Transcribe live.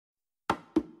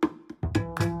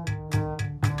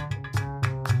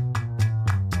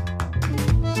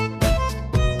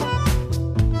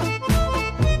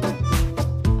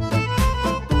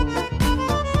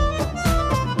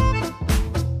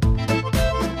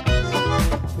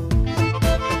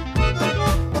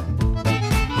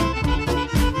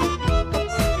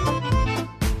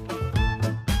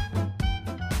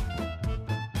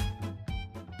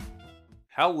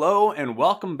Hello and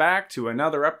welcome back to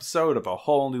another episode of A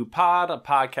Whole New Pod, a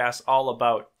podcast all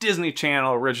about Disney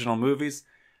Channel original movies.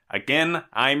 Again,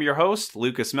 I'm your host,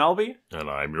 Lucas Melby.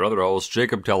 And I'm your other host,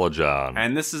 Jacob Telejohn.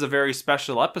 And this is a very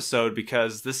special episode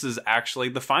because this is actually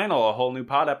the final A Whole New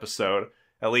Pod episode,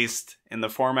 at least in the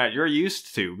format you're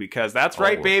used to, because that's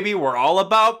right, baby, we're all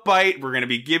about bite. We're going to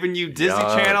be giving you Disney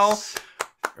Channel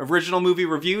original movie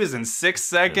reviews in 6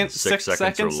 seconds. 6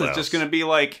 seconds. It's just going to be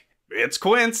like, it's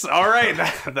Quince. All right,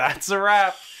 that's a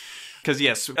wrap. Because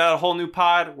yes, A Whole New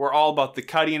Pod, we're all about the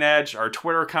cutting edge. Our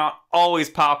Twitter account always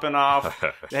popping off.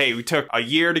 Hey, we took a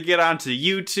year to get onto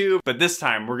YouTube, but this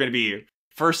time we're going to be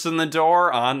first in the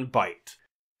door on Bite,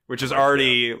 which is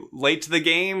already late to the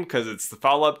game because it's the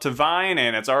follow-up to Vine,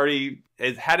 and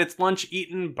it had its lunch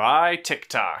eaten by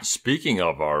TikTok. Speaking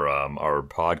of our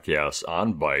podcast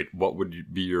on Bite, what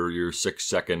would be your 6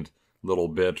 second little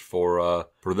bit for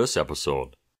this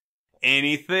episode?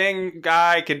 Anything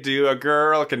guy can do, a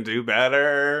girl can do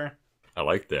better. I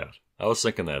like that. I was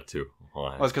thinking that too.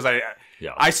 Well, it's because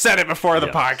I said it before the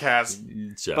podcast.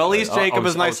 Yeah, but at least Jacob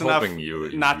is nice enough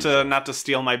not to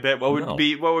steal my bit. What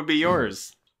would be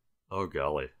yours? Oh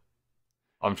golly,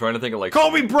 I'm trying to think of like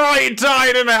Kobe Bryant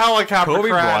died in a helicopter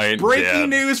crash.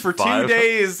 Breaking news for 2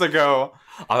 days ago.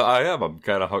 I'm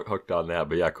kind of hooked on that,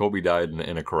 but yeah, Kobe died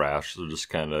in a crash. So just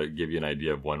kind of give you an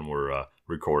idea of when we're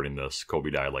recording this. Kobe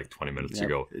died like 20 minutes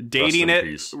ago. Dating it.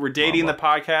 Peace, we're dating the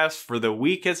podcast for the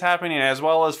week it's happening as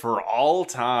well as for all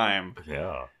time.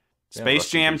 Yeah. Space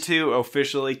Jam 2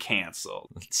 officially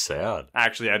canceled. It's sad.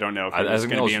 Actually, I don't know if it was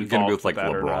going to be involved with like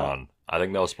LeBron. I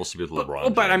think that was supposed to be with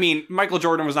LeBron. But I mean, Michael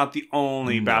Jordan was not the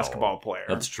only basketball player.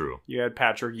 That's true. You had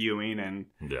Patrick Ewing and...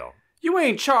 Yeah. You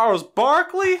ain't Charles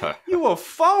Barkley. You a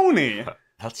phony.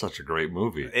 That's such a great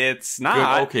movie. It's not.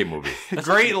 Good, okay movie.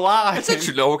 Great lie. It's such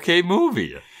an okay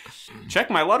movie. Check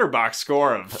my Letterboxd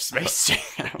score of Space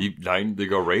Jam. I need to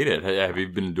go rate it. Have you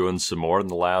been doing some more in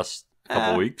the last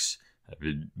couple weeks? Have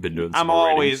you been doing some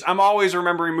more ratings? I'm always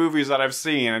remembering movies that I've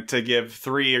seen to give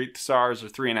 3 stars or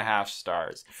 3.5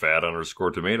 stars.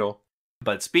 Fat_tomato.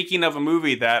 But speaking of a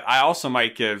movie that I also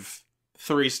might give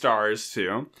 3 stars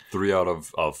to. 3 out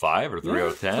of 5 or 3 out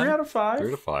of 10? 3 out of 5. 3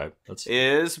 out of 5.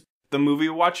 Is the movie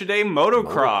Watch a Day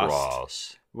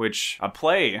Motocrossed. Which, a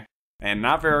play, and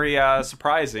not very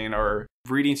surprising or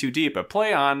reading too deep, a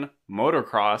play on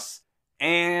motocross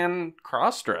and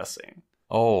cross-dressing.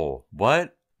 Oh,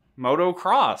 what?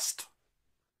 Motocrossed.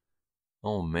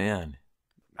 Oh, man.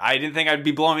 I didn't think I'd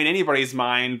be blowing anybody's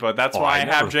mind, but that's why I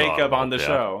have Jacob on the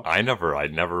show. I never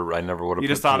would have. You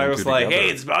just thought I was like, hey,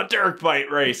 it's about dirt bike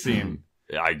racing.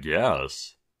 I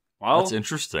guess. Well, that's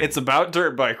interesting. It's about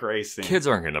dirt bike racing. Kids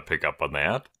aren't going to pick up on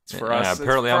that. It's for us.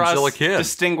 Apparently, I'm still a kid.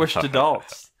 Distinguished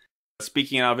adults.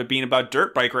 Speaking of it being about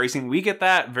dirt bike racing, we get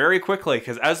that very quickly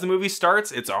because as the movie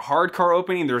starts, it's a hardcore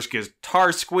opening. There's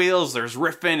guitar squeals, there's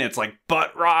riffing, it's like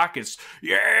butt rock.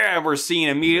 We're seeing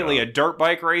immediately a dirt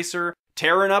bike racer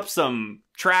tearing up some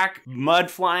track,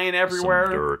 mud flying everywhere.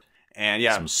 Some dirt. And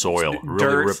some soil.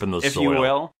 Really ripping the soil. If you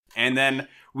will. And then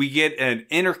we get an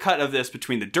intercut of this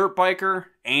between the dirt biker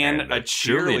and a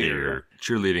cheerleader.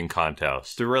 Cheerleading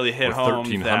contest. To really hit home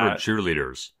 1,300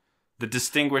 cheerleaders. The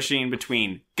distinguishing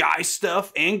between guy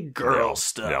stuff and girl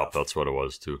stuff. Yeah, that's what it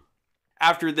was too.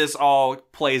 After this all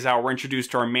plays out, we're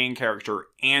introduced to our main character,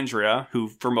 Andrea, who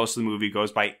for most of the movie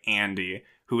goes by Andy,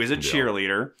 who is a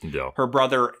cheerleader. Yeah. Her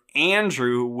brother,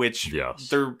 Andrew, which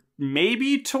they're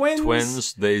maybe twins?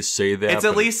 Twins, they say that. It's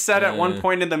at least said at one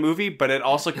point in the movie, but it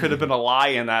also could have been a lie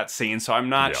in that scene, so I'm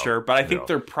not sure. But I think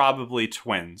they're probably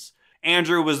twins.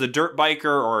 Andrew was the dirt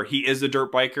biker, or he is the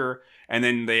dirt biker. And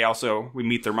then we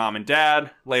meet their mom and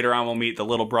dad. Later on, we'll meet the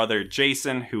little brother,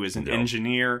 Jason, who is an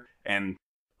engineer. And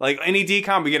like any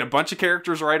DCOM, we get a bunch of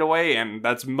characters right away. And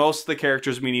that's most of the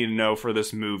characters we need to know for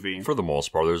this movie. For the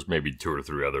most part, there's maybe 2 or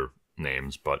 3 other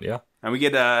names, but yeah. And we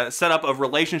get a setup of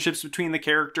relationships between the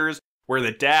characters where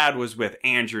the dad was with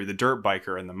Andrew, the dirt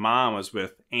biker, and the mom was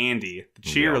with Andy, the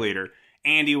cheerleader.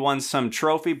 Andy won some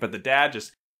trophy, but the dad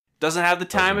just doesn't have the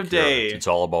time of day. It's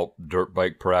all about dirt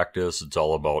bike practice. It's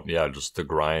all about, just the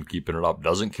grind, keeping it up.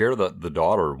 Doesn't care that the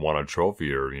daughter won a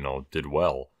trophy or, did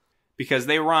well. Because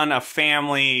they run a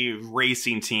family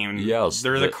racing team. Yes.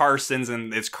 They're the Carsons,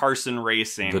 and it's Carson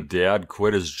Racing. The dad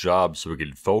quit his job so he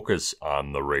could focus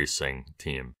on the racing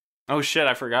team. Oh, shit,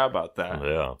 I forgot about that.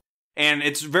 Yeah. And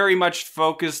it's very much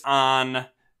focused on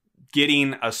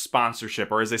getting a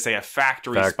sponsorship, or as they say, a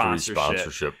factory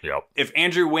sponsorship. Yep. If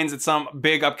Andrew wins at some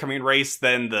big upcoming race,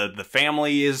 then the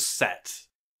family is set.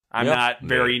 I'm not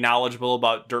very knowledgeable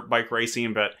about dirt bike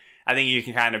racing, but I think you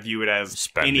can kind of view it as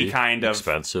any kind of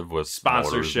expensive with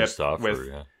sponsorship stuff,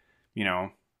 with,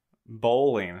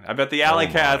 bowling. I bet the Alley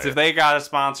Cats, if they got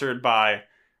sponsored by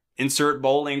insert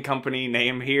bowling company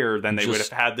name here, then they would have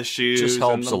had the shoes. Just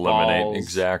helps and the eliminate balls.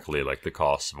 Exactly like the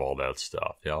cost of all that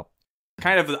stuff. Yeah.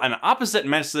 Kind of an opposite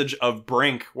message of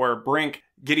Brink, where Brink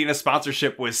getting a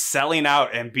sponsorship was selling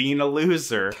out and being a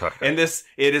loser. And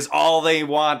it is all they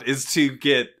want is to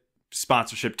get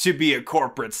sponsorship, to be a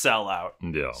corporate sellout.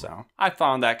 Yeah. So I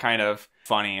found that kind of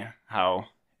funny how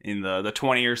in the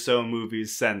 20 or so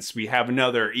movies since, we have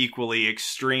another equally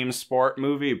extreme sport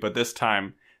movie, but this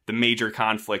time the major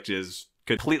conflict is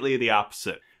completely the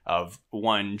opposite of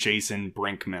one Jason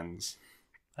Brinkman's.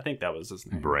 I think that was his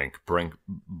name. Brinkman.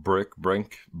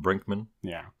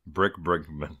 Yeah.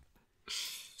 Brinkman.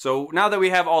 So now that we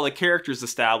have all the characters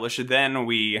established, then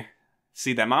we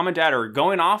see that Mom and Dad are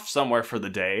going off somewhere for the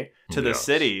day to the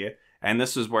city. And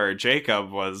this is where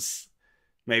Jacob was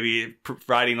maybe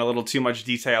providing a little too much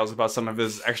details about some of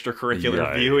his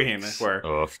extracurricular viewing. Where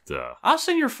us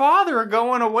and your father are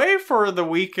going away for the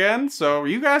weekend, so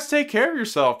you guys take care of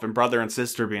yourself. And brother and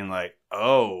sister being like,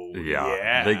 oh,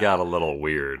 yeah. They got a little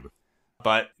weird.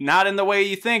 But not in the way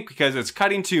you think, because it's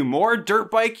cutting to more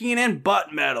dirt biking and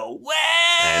butt metal. Wow!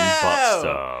 And butt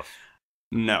stuff.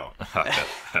 No.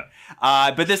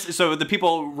 But so the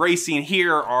people racing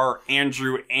here are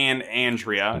Andrew and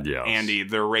Andrea. Yes. Andy,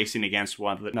 they're racing against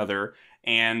one another.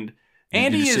 And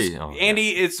Andy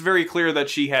it's very clear that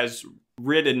she has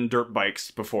ridden dirt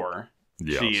bikes before.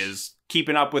 Yes. She is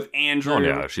keeping up with Andrew. Oh,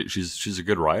 yeah, she's a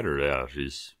good rider. Yeah,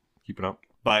 she's keeping up.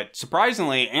 But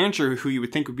surprisingly, Andrew, who you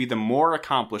would think would be the more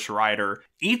accomplished rider,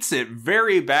 eats it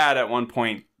very bad at one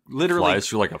point. Literally flies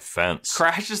through like a fence.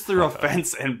 Crashes through a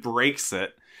fence and breaks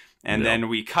it. And then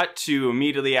we cut to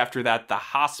immediately after that the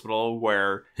hospital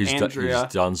where he's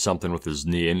done something with his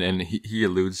knee. And he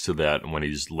alludes to that when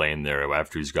he's laying there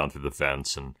after he's gone through the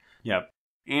fence. And yep.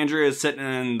 Andrea is sitting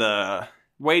in the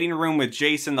waiting room with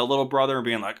Jason, the little brother,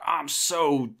 being like, I'm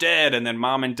so dead. And then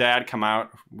Mom and Dad come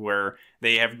out where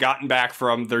they have gotten back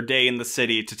from their day in the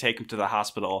city to take him to the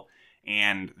hospital.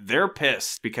 And they're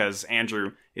pissed because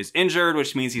Andrew is injured,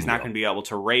 which means he's not going to be able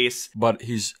to race. But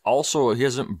he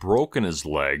hasn't broken his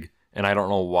leg, and I don't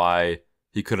know why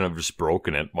he couldn't have just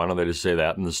broken it. Why don't they just say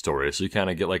that in the story? So you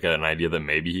kind of get like an idea that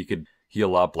maybe he could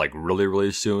heal up like really,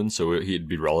 really soon, so he'd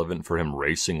be relevant for him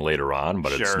racing later on,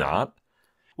 but it's not.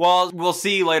 Well, we'll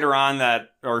see later on that,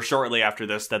 or shortly after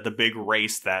this, that the big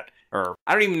race I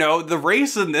don't even know, the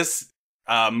race in this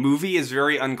movie is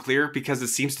very unclear because it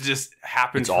seems to just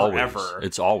happen forever.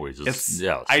 It's always.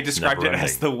 I described it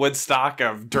as the Woodstock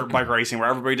of dirt bike racing, where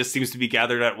everybody just seems to be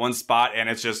gathered at one spot and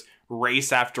it's just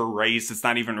race after race. It's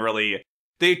not even really.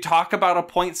 They talk about a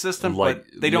point system, but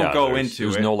they don't go into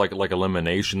it. There's no like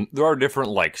elimination. There are different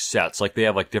like sets. Like they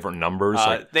have like different numbers.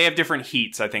 They have different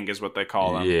heats, I think is what they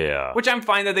call them. Yeah. Which I'm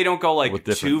fine that they don't go like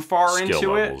too far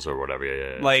into it. Or whatever.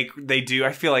 Yeah. Like they do.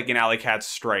 I feel like in Alley Cat's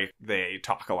Strike, they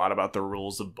talk a lot about the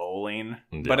rules of bowling.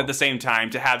 Yeah. But at the same time,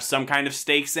 to have some kind of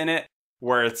stakes in it,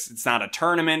 where it's not a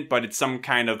tournament, but it's some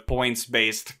kind of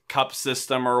points-based cup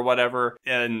system or whatever,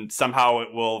 and somehow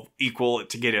it will equal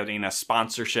to getting a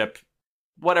sponsorship.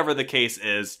 Whatever the case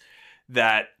is,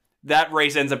 that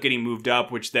race ends up getting moved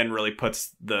up, which then really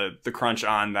puts the crunch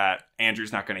on that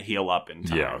Andrew's not going to heal up in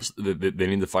time. Yeah, they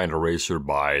need to find a racer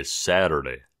by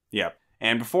Saturday. Yep.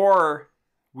 And before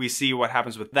we see what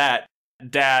happens with that,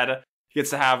 Dad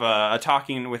gets to have a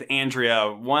talking with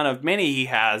Andrea, one of many he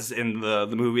has in the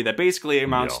movie that basically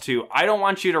amounts to, I don't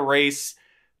want you to race,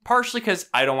 partially because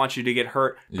I don't want you to get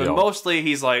hurt, but mostly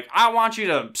he's like, I want you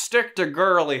to stick to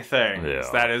girly things. Yeah.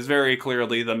 That is very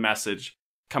clearly the message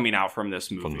coming out from this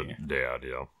movie. From the dad,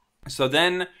 yeah. So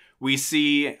then we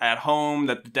see at home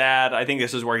that the dad, I think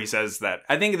this is where he says that,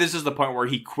 I think this is the point where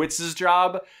he quits his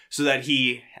job so that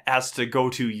he has to go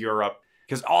to Europe.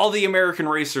 Because all the American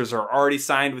racers are already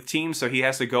signed with teams, so he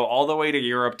has to go all the way to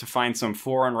Europe to find some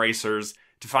foreign racers,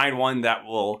 to find one that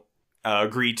will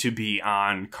agree to be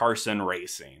on Carson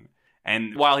Racing.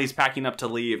 And while he's packing up to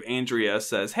leave, Andrea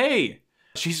says, hey,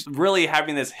 she's really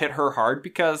having this hit her hard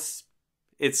because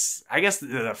I guess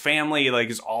the family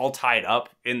is all tied up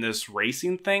in this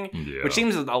racing thing, which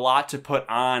seems a lot to put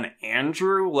on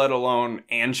Andrew, let alone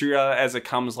Andrea as it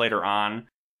comes later on.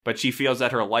 But she feels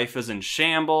that her life is in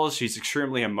shambles. She's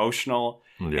extremely emotional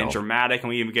and dramatic, and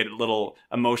we even get a little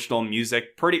emotional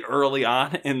music pretty early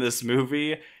on in this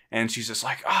movie. And she's just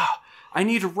like, I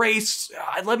need to race.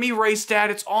 Let me race,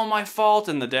 Dad. It's all my fault.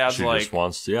 And the dad's she just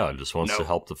wants to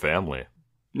help the family.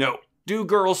 No, do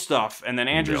girl stuff. And then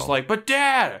Andrew's like, but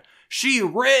Dad, she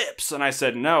rips. And I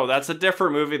said, no, that's a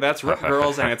different movie. That's Rip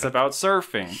Girls, and it's about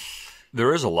surfing.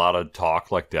 There is a lot of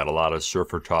talk like that, a lot of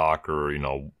surfer talk or,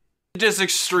 Just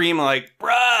extreme, like,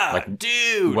 bruh, Like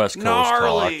dude, West Coast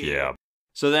gnarly. talk, yeah.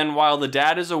 So then while the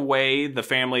dad is away, the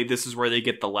family, this is where they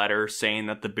get the letter saying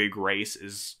that the big race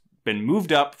is been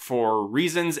moved up for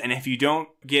reasons, and if you don't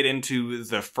get into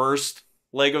the first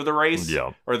leg of the race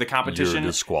or the competition,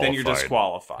 then you're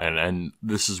disqualified. And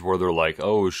this is where they're like,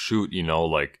 oh shoot, you know,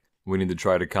 like we need to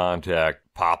try to contact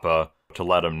Papa to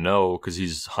let him know because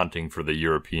he's hunting for the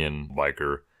European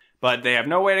biker. But they have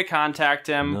no way to contact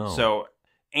him, so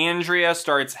Andrea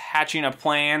starts hatching a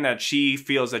plan that she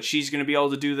feels that she's going to be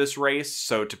able to do this race.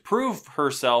 So to prove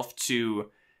herself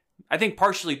to, I think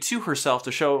partially to herself,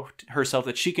 to show herself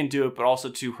that she can do it, but also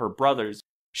to her brothers,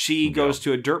 she goes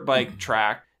to a dirt bike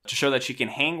track to show that she can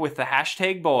hang with the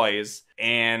hashtag boys.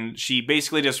 And she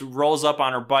basically just rolls up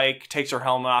on her bike, takes her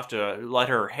helmet off to let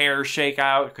her hair shake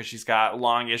out because she's got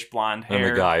longish blonde hair.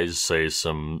 And the guys say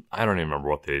some, I don't even remember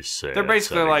what they say. They're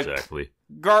basically like,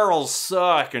 girls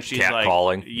suck. And she's like,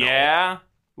 catcalling? Yeah,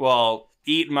 well,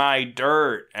 eat my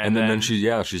dirt. And then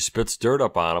she spits dirt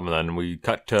up on them, and then we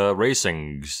cut to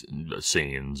racing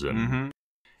scenes. And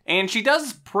And she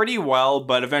does pretty well,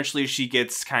 but eventually she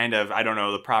gets kind of, I don't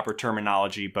know the proper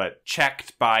terminology, but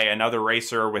checked by another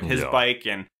racer with his bike,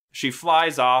 and she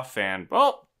flies off, and,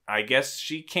 well, I guess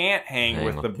she can't hang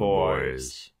with the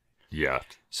boys.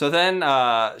 Yet. So then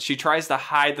she tries to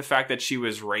hide the fact that she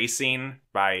was racing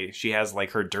she has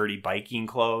like her dirty biking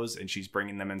clothes, and she's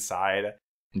bringing them inside.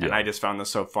 Yeah. And I just found this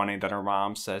so funny that her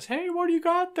mom says, hey, what do you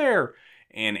got there?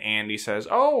 And Andy says,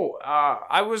 oh,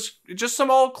 I was just some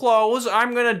old clothes.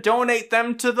 I'm going to donate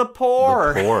them to the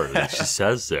poor. The poor. She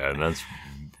says that. And that's.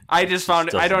 I just found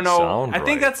it. I don't know. I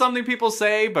think that's something people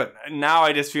say, but now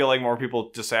I just feel like more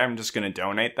people just say, I'm just going to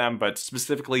donate them, but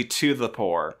specifically to the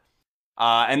poor.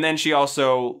 And then she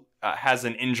also has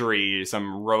an injury,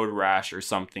 some road rash or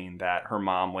something that her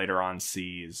mom later on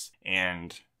sees.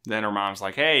 And then her mom's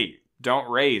like, hey,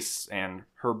 don't race. And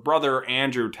her brother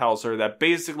Andrew tells her that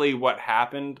basically what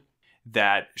happened,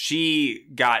 that she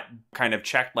got kind of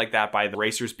checked like that by the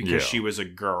racers because she was a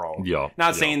girl.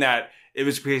 Not saying that it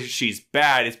was because she's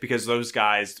bad, it's because those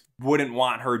guys wouldn't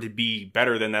want her to be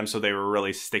better than them, so they were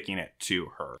really sticking it to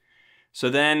her. So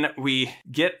then we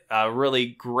get a really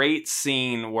great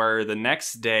scene where the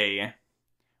next day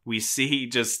we see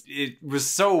it was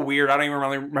so weird. I don't even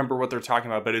really remember what they're talking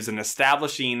about, but it was an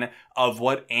establishing of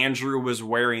what Andrew was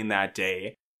wearing that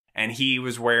day. And he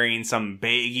was wearing some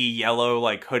baggy yellow,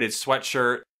 like hooded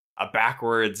sweatshirt, a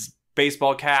backwards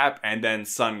baseball cap, and then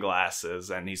sunglasses.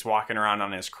 And he's walking around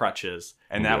on his crutches.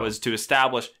 And that was to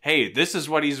establish, hey, this is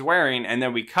what he's wearing. And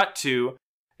then we cut to,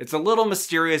 it's a little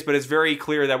mysterious, but it's very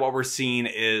clear that what we're seeing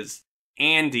is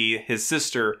Andy, his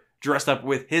sister, dressed up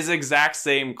with his exact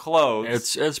same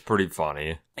clothes. It's pretty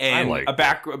funny. And I like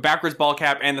a backwards ball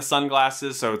cap and the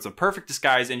sunglasses, so it's a perfect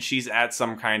disguise, and she's at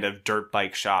some kind of dirt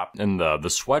bike shop. And the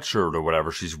sweatshirt or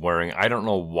whatever she's wearing, I don't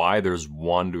know why there's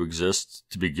one to exist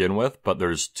to begin with, but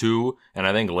there's two, and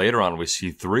I think later on we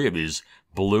see three of these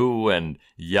blue and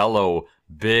yellow,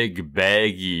 big,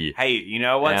 baggy. Hey, you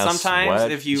know what?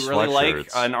 Sometimes if you really like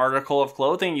an article of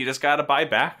clothing, you just gotta buy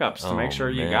backups to make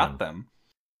sure you got them.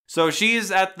 So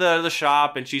she's at the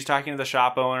shop, and she's talking to the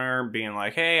shop owner, being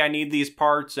like, hey, I need these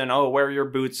parts, and oh, where are your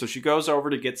boots? So she goes over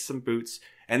to get some boots,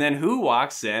 and then who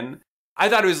walks in? I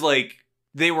thought it was like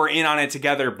they were in on it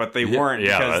together, but they weren't,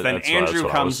 because then Andrew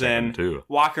comes in,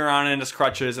 walking around in his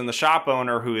crutches, and the shop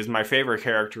owner, who is my favorite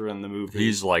character in the movie.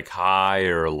 He's like high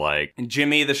or like... And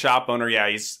Jimmy, the shop owner,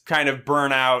 he's kind of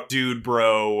burnout dude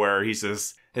bro, where he's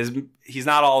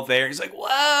not all there. He's like,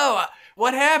 whoa!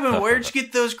 What happened? Where'd you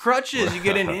get those crutches? You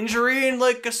get an injury in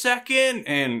like a second?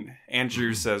 And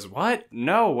Andrew says, what?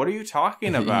 No, what are you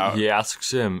talking about? He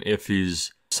asks him if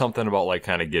he's something about like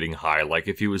kind of getting high, like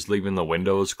if he was leaving the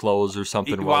windows closed or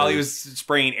something. While he was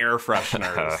spraying air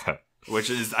fresheners, which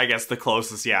is, I guess, the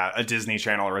closest, a Disney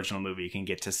Channel original movie can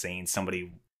get to saying somebody,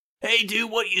 hey,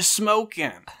 dude, what you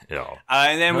smoking? Yeah.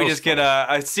 And then we just get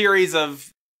a series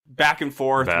of back and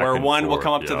forth where one will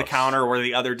come up to the counter where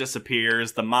the other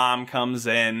disappears. The mom comes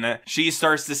in. She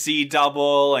starts to see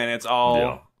double, and it's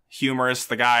all humorous.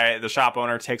 The shop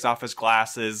owner takes off his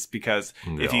glasses because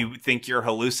if you think you're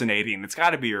hallucinating, it's got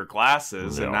to be your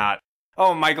glasses and not,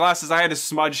 oh, my glasses, I had a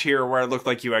smudge here where it looked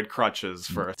like you had crutches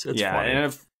for it. It's funny.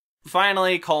 And it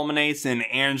finally culminates in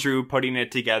Andrew putting it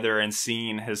together and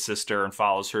seeing his sister, and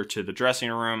follows her to the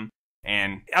dressing room.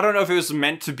 And I don't know if it was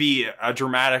meant to be a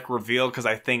dramatic reveal, because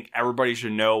I think everybody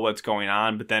should know what's going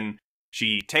on. But then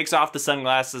she takes off the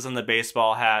sunglasses and the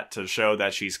baseball hat to show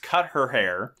that she's cut her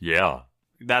hair. Yeah.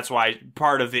 That's why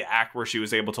part of the act where she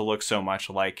was able to look so much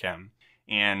like him.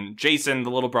 And Jason,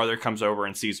 the little brother, comes over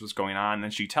and sees what's going on.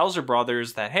 And she tells her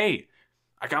brothers that, hey,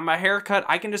 I got my hair cut.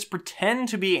 I can just pretend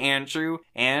to be Andrew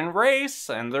and race.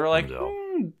 And they're like,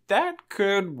 that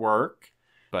could work.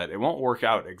 But it won't work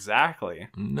out exactly.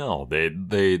 No, they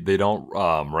don't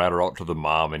rat her out to the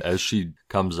mom. And as she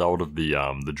comes out of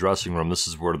the dressing room, this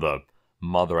is where the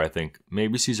mother, I think,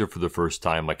 maybe sees her for the first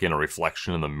time, like in a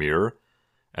reflection in the mirror.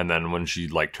 And then when she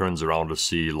like turns around to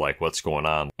see like what's going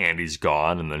on, Andy's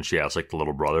gone, and then she asks like the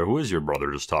little brother, "Who is your brother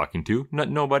just talking to?"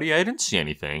 Nobody. I didn't see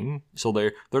anything. So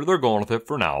they're going with it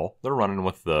for now. They're running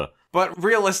with the. But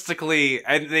realistically,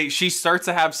 she starts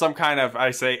to have some kind of,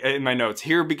 I say in my notes,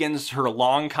 here begins her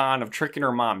long con of tricking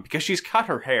her mom because she's cut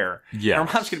her hair. Yeah. Her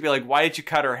mom's going to be like, why did you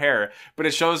cut her hair? But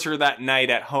it shows her that night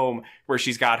at home where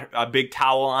she's got a big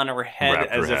towel on her head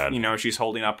as if, you know, she's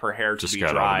holding up her hair to be dried.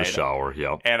 Just got out of the shower,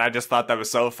 yep. And I just thought that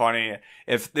was so funny.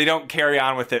 If they don't carry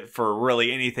on with it for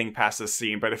really anything past this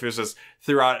scene, but if it's just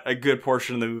throughout a good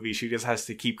portion of the movie, she just has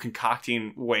to keep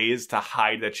concocting ways to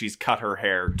hide that she's cut her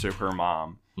hair to her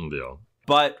mom. Yeah.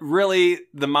 But really,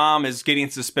 the mom is getting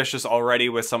suspicious already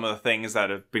with some of the things that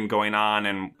have been going on.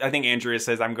 And I think Andrea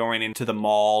says, I'm going into the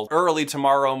mall early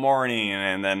tomorrow morning.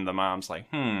 And then the mom's like,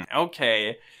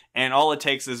 okay. And all it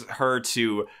takes is her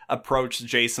to approach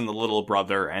Jason, the little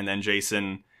brother. And then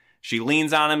Jason, she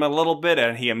leans on him a little bit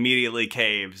and he immediately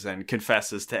caves and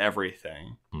confesses to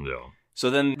everything. Yeah. So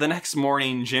then the next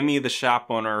morning, Jimmy, the shop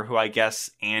owner, who I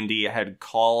guess Andy had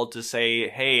called to say,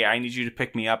 hey, I need you to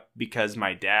pick me up because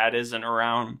my dad isn't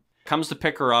around, comes to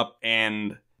pick her up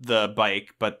and the bike.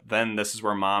 But then this is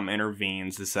where mom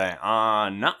intervenes to say,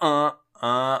 nuh-uh.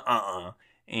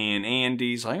 And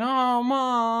Andy's like, oh,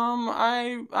 mom,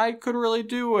 I could really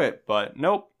do it. But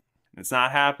nope, it's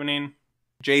not happening.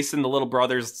 Jason, the little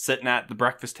brother's sitting at the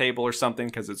breakfast table or something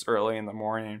because it's early in the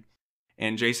morning.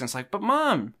 And Jason's like, but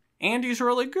mom, Andy's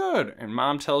really good. And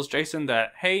mom tells Jason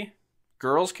that, hey,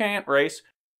 girls can't race.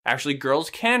 Actually,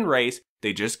 girls can race.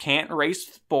 They just can't race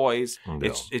with boys. No.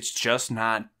 It's just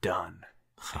not done.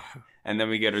 And then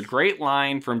we get a great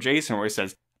line from Jason where he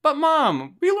says, but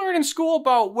mom, we learn in school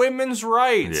about women's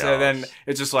rights. Yes. And then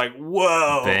it's just like,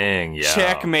 whoa. Bang, yeah.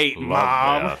 Checkmate,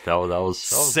 mom. That. That was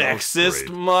sexist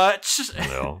much.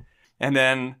 No. And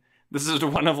then this is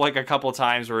one of like a couple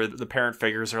times where the parent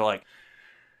figures are like,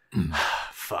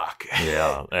 fuck.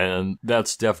 Yeah, and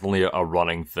that's definitely a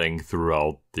running thing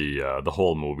throughout the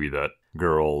whole movie that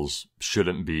girls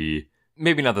shouldn't be.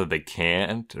 Maybe not that they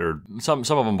can't, or some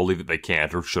of them believe that they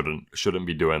can't or shouldn't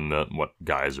be doing what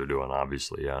guys are doing.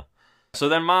 Obviously, yeah. So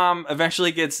then mom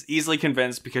eventually gets easily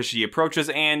convinced because she approaches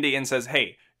Andy and says,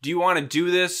 "Hey, do you want to do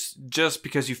this just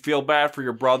because you feel bad for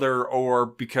your brother or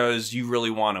because you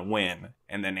really want to win?"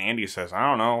 And then Andy says, "I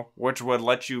don't know, which would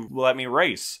let me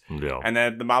race." Yeah. And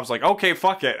then the mom's like, "Okay,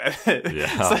 fuck it."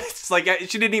 Yeah. So it's like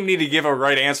she didn't even need to give a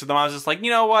right answer. The mom's just like, "You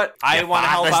know what? I want to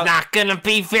help out." Father's not gonna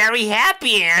be very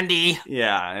happy, Andy.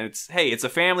 Yeah, it's a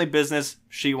family business.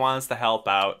 She wants to help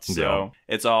out, so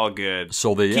it's all good.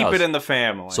 So they keep it in the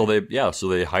family. So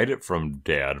they hide it from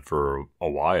Dad for a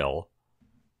while.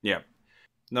 Yeah.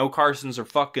 No Carsons are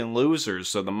fucking losers,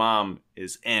 so the mom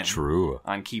is in. True.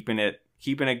 On keeping it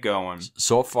going.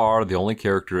 So far, the only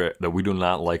character that we do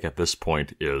not like at this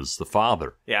point is the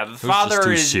father. Yeah, the father just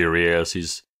too is serious.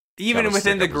 He's even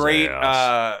within the great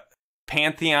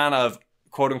pantheon of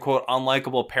quote unquote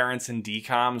unlikable parents in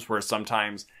DCOMs, where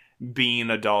sometimes being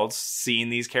adults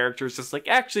seeing these characters just like,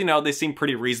 actually no, they seem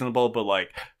pretty reasonable, but like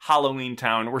Halloween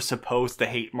Town, we're supposed to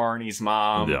hate Marnie's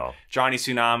mom. Yeah. Johnny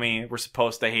Tsunami, we're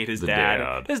supposed to hate his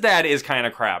dad. His dad is kind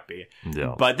of crappy.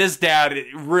 Yeah. But this dad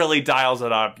really dials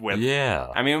it up with. Yeah.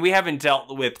 I mean, we haven't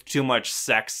dealt with too much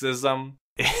sexism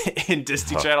in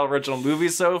Disney Channel original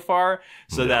movies so far,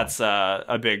 so that's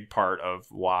a big part of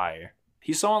why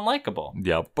he's so unlikable.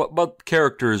 Yeah, but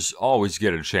characters always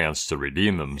get a chance to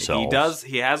redeem themselves. He does.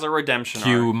 He has a redemption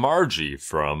Cue arc. Margie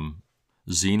from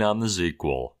Xenon the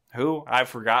Sequel. Who? I've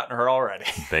forgotten her already.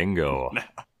 Bingo. No.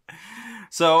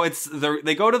 So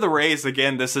they go to the race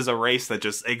again. This is a race that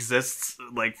just exists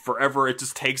like forever. It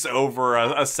just takes over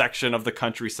a section of the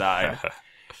countryside.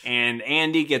 And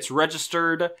Andy gets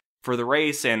registered for the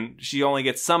race, and she only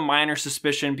gets some minor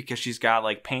suspicion because she's got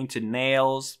like painted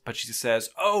nails, but she says,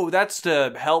 "Oh, that's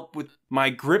to help with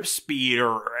my grip speed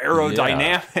or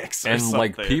aerodynamics," or and something.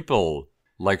 Like people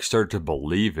like start to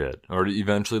believe it, or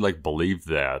eventually like believe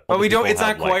that. But we don't. It's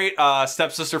not quite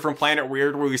Stepsister from Planet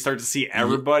Weird, where we start to see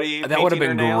everybody. That would have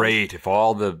been great if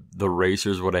all the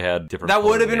racers would have had different. That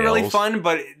would have been nails. really fun.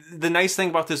 But the nice thing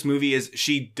about this movie is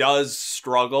she does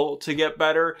struggle to get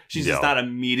better. She's just not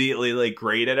immediately like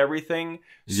great at everything.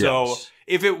 So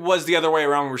if it was the other way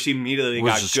around, where she immediately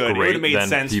got good, it would have made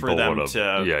sense for them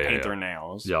to paint their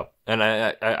nails. Yep. And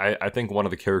I think one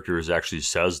of the characters actually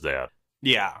says that.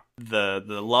 Yeah, the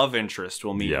love interest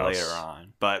we'll meet later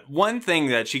on. But one thing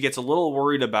that she gets a little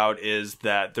worried about is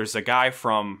that there's a guy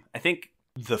from, I think,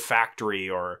 the factory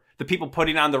or the people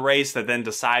putting on the race that then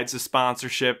decides the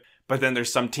sponsorship. But then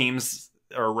there's some teams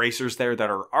or racers there that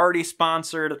are already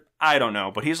sponsored. I don't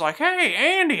know. But he's like, hey,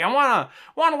 Andy, I want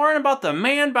to learn about the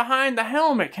man behind the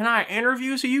helmet. Can I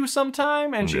interview you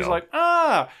sometime? And she's like,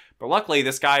 But luckily,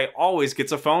 this guy always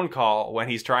gets a phone call when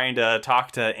he's trying to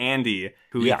talk to Andy,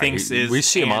 who he thinks is We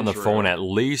see him on the Andrew. phone at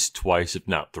least twice, if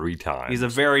not 3 times. He's a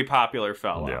very popular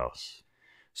fellow. Yes.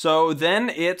 So then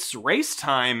it's race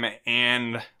time,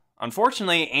 and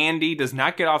unfortunately, Andy does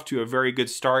not get off to a very good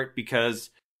start because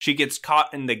she gets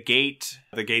caught in the gate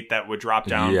that would drop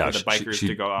down for the bikers she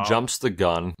to go out. Jumps the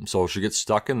gun, so she gets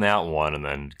stuck in that one, and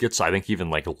then gets, I think, even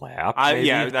like lapped.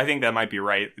 Yeah, I think that might be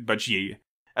right, but she,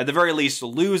 at the very least,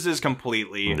 loses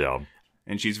completely,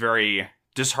 and she's very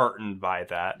disheartened by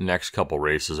that. Next couple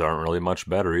races aren't really much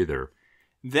better either.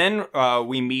 Then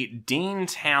we meet Dean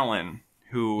Talon,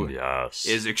 who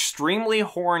is extremely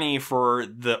horny for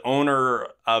the owner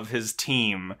of his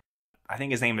team. I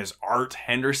think his name is Art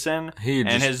Henderson,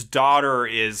 and his daughter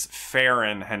is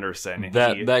Farron Henderson.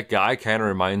 That guy kind of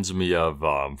reminds me of,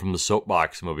 from the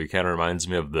Soapbox movie, kind of reminds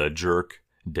me of the jerk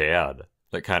dad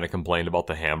that kind of complained about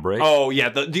the handbrake. Oh, yeah,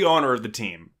 the owner of the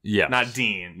team. Yeah. Not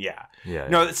Dean, Yeah.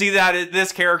 No, see,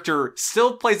 this character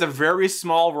still plays a very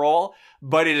small role,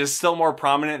 but it is still more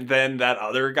prominent than that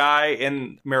other guy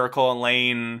in Miracle on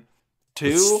Lane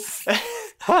 2.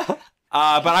 But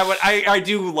I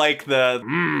do like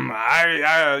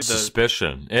the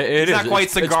suspicion. It's not quite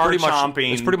cigar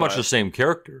chomping. It's pretty much the same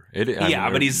character.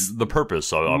 But he's the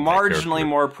purpose of marginally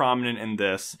more prominent in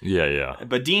this. Yeah.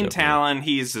 But Dean Talon,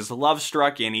 he's just love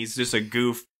struck and he's just a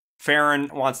goof. Farron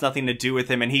wants nothing to do with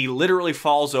him, and he literally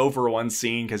falls over one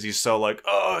scene because he's so like,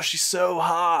 oh, she's so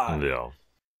hot. Yeah.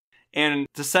 And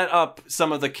to set up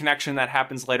some of the connection that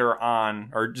happens later on,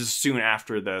 or just soon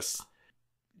after this,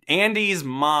 Andy's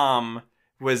mom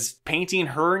was painting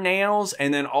her nails,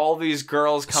 and then all these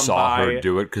girls saw by. Her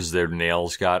do it because their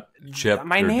nails got chipped.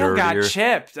 My nail got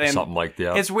chipped, and something like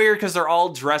that. It's weird because they're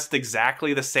all dressed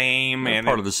exactly the same, and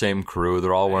part of the same crew.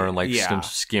 They're all wearing like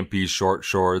skimpy short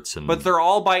shorts, but they're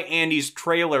all by Andy's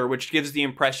trailer, which gives the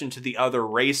impression to the other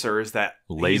racers that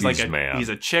man. He's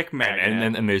a chick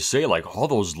magnet, and they say like all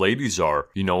those ladies are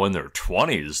in their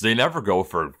 20s. They never go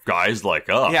for guys like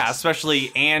us. Yeah,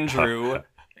 especially Andrew.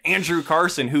 Andrew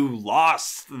Carson, who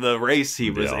lost the race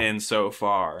he was in so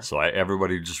far. So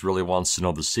everybody just really wants to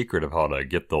know the secret of how to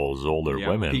get those older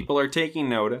women. People are taking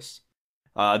notice.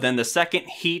 Then the second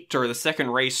heat or the second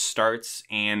race starts,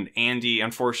 and Andy,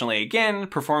 unfortunately, again,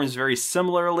 performs very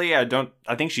similarly. I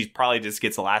think she probably just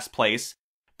gets last place.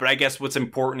 But I guess what's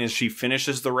important is she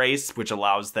finishes the race, which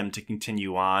allows them to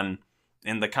continue on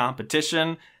in the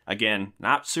competition. Again,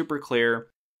 not super clear.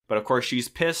 But of course, she's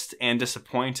pissed and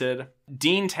disappointed.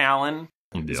 Dean Talon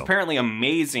is apparently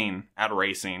amazing at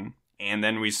racing. And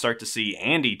then we start to see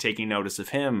Andy taking notice of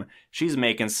him. She's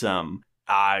making some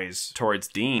eyes towards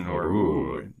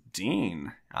Dean.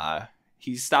 Dean.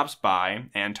 He stops by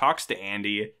and talks to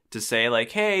Andy to say,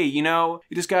 like, hey, you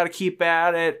just got to keep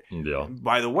at it. Yeah.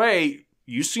 By the way,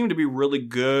 you seem to be really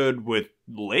good with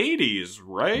ladies,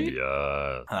 right?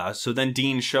 Yeah. So then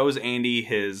Dean shows Andy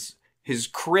his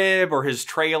crib or his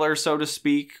trailer, so to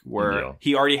speak, where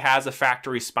he already has a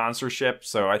factory sponsorship.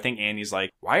 So I think Andy's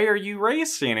like, why are you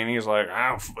racing? And he's like,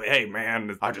 hey,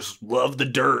 man, I just love the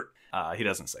dirt. He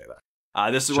doesn't say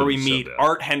that. This is where we meet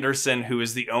Art Henderson, who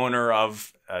is the owner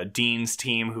of Dean's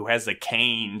team, who has a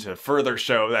cane to further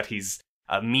show that he's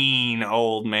a mean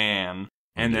old man.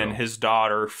 And then his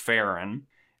daughter, Farron.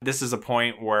 This is a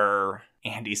point where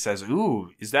Andy says,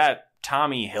 ooh, is that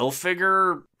Tommy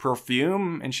Hilfiger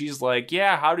perfume? And she's like,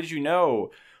 yeah, how did you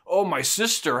know? Oh, my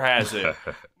sister has it.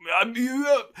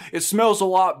 It smells a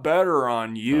lot better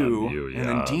on you. And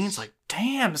then Dean's like,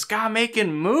 damn, this guy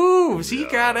making moves. He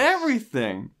got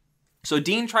everything. So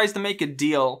Dean tries to make a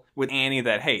deal with Annie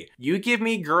that, hey, you give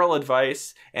me girl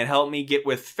advice and help me get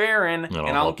with Farron,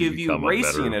 and I'll give you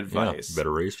racing advice.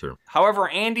 Better racer. However,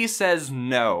 Andy says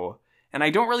no. And I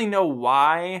don't really know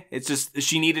why. It's just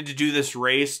she needed to do this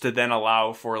race to then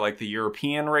allow for like the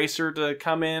European racer to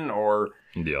come in, or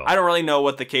I don't really know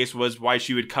what the case was, why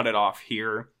she would cut it off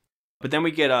here. But then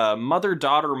we get a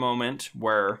mother-daughter moment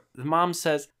where the mom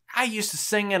says, I used to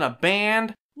sing in a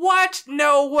band. What?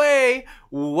 No way.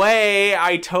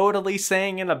 I totally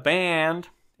sang in a band.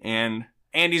 And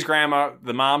Andy's grandma,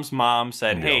 the mom's mom,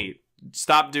 said, hey,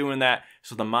 stop doing that.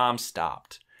 So the mom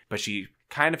stopped. But she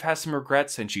kind of has some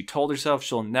regrets, and she told herself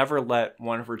she'll never let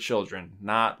one of her children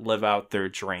not live out their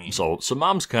dream. So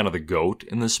mom's kind of the goat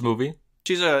in this movie.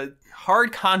 she's a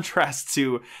hard contrast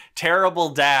to terrible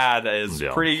dad is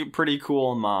pretty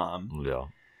cool mom. Yeah.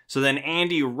 So then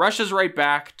Andy rushes right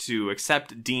back to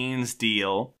accept Dean's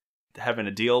deal. Having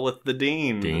a deal with the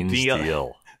Dean. Dean's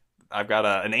deal. I've got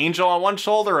an angel on one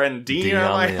shoulder and Dean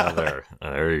on the other.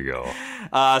 There you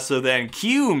go. So then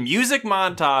cue music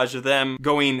montage of them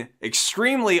going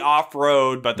extremely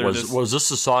off-road, but Was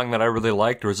this a song that I really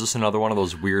liked, or is this another one of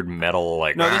those weird metal,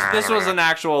 like... No, this was an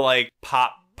actual, like,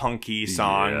 pop-punky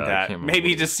song that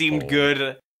maybe just seemed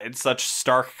good. It's such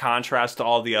stark contrast to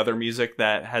all the other music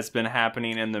that has been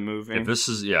happening in the movie. If this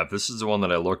is the one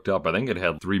that I looked up, I think it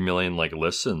had 3 million, like,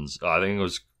 listens. I think it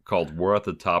was called We're at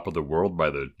the Top of the World by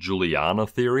the Juliana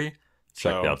Theory.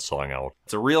 Check that song out.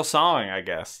 It's a real song, I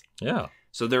guess. Yeah.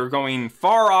 So they're going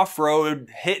far off-road,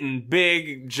 hitting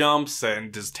big jumps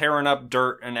and just tearing up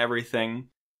dirt and everything.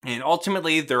 And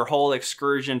ultimately, their whole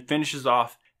excursion finishes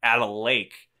off at a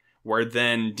lake, where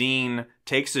then Dean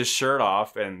takes his shirt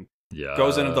off and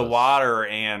goes into the water,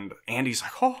 and Andy's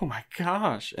like, oh my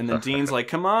gosh. And then Dean's like,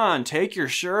 come on, take your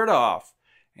shirt off.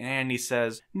 And Andy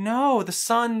says, no, the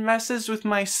sun messes with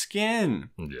my skin.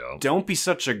 Yeah. Don't be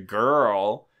such a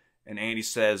girl. And Andy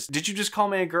says, did you just call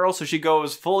me a girl? So she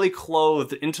goes fully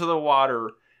clothed into the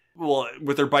water, well,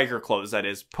 with her biker clothes, that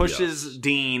is, pushes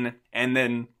Dean, and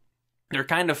then they're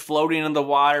kind of floating in the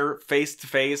water face to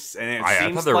face, and it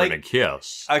seems thought they like were gonna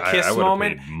kiss. A kiss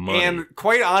moment. And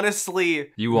quite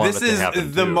honestly, this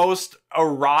is the most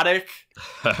erotic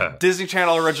Disney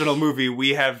Channel original movie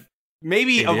we have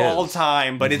maybe of all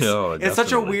time, but it's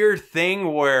such a weird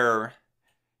thing where,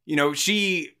 you know,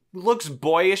 she looks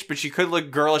boyish, but she could look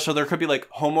girlish, so there could be like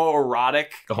homoerotic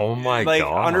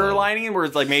underlining, where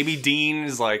it's like maybe Dean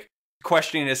is like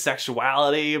questioning his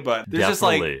sexuality, but there's just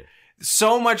like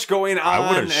so much going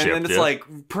on, and then it's like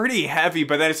pretty heavy,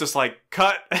 but then it's just like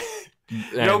cut.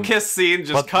 No kiss scene,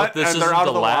 just cut, and they're out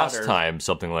of the water. This isn't the last time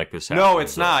something like this happens. No,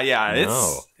 it's not. Yeah,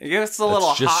 it gets a little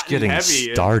hot and heavy. It's just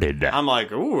getting started. I'm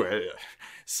like, ooh,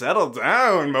 settle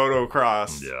down,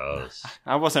 Motocrossed. Yes.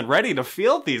 I wasn't ready to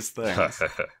feel these things.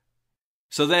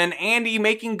 So then Andy,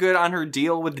 making good on her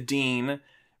deal with Dean,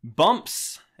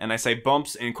 bumps, and I say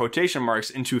bumps in quotation marks,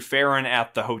 into Farron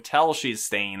at the hotel she's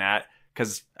staying at,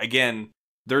 because, again,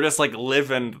 they're just, like,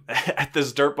 living at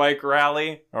this dirt bike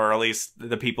rally, or at least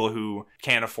the people who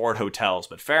can't afford hotels,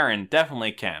 but Farron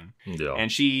definitely can. Yeah.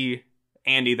 And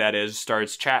Andy, that is,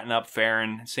 starts chatting up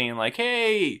Farron, saying, like,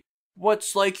 hey,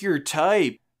 what's, like, your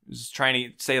type? He's trying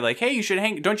to say, like, hey,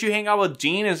 don't you hang out with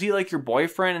Dean? Is he, like, your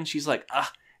boyfriend? And she's like,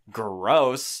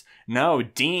 gross. No,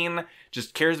 Dean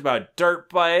just cares about dirt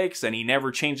bikes, and he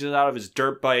never changes out of his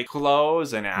dirt bike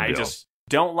clothes, and I just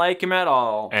don't like him at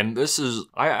all. And this is,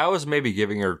 I was maybe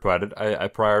giving her credit I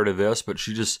prior to this, but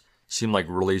she just seemed like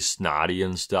really snotty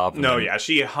and stuff. No,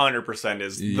 she 100%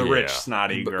 is the rich,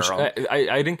 snotty girl.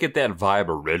 I didn't get that vibe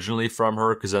originally from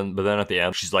her, but then at the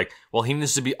end, she's like, well, he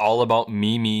needs to be all about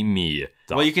me, me, me.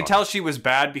 Well, you can tell she was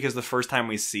bad because the first time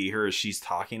we see her, she's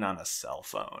talking on a cell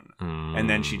phone. And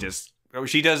then she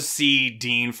does see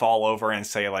Dean fall over and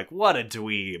say, like, what a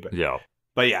dweeb. Yeah.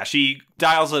 But yeah, she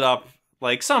dials it up.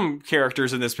 Like some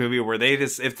characters in this movie where they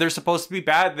just, if they're supposed to be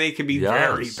bad, they can be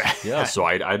very bad. Yeah, so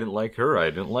I didn't like her. I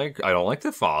don't like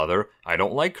the father. I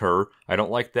don't like her. I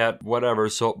don't like that whatever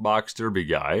soapbox derby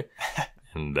guy.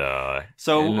 And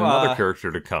another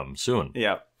character to come soon.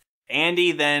 Yeah.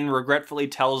 Andy then regretfully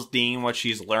tells Dean what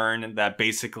she's learned, that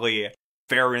basically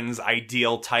Farron's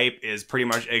ideal type is pretty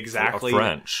much exactly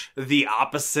the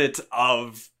opposite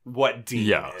of what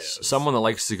Dean is. Someone that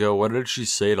likes to go, what did she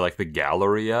say, to like the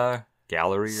gallery or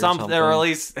something? Or at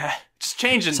least just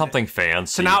changing something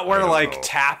fancy. To not wear like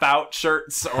tap out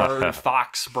shirts or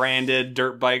Fox branded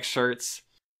dirt bike shirts.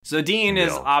 So Dean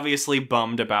is obviously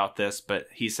bummed about this, but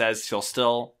he says he'll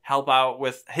still help out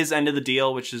with his end of the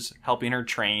deal, which is helping her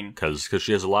train. Because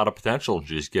she has a lot of potential.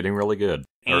 She's getting really good.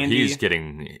 It's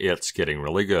getting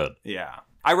really good. Yeah.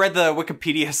 I read the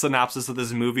Wikipedia synopsis of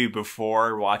this movie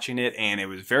before watching it, and it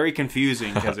was very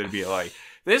confusing because it'd be like,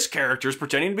 this character's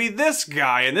pretending to be this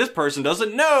guy, and this person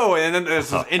doesn't know, and then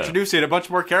it's introducing a bunch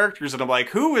more characters, and I'm like,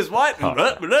 who is what? And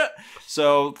blah, blah, blah.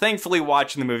 So, thankfully,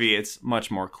 watching the movie, it's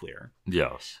much more clear.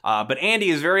 Yes. But Andy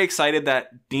is very excited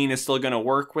that Dean is still going to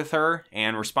work with her,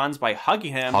 and responds by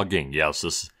hugging him. Hugging, yes.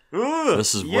 This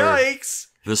is yikes!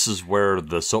 This is where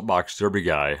the soapbox derby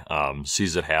guy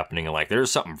sees it happening and like,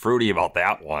 there's something fruity about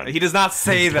that one. He does not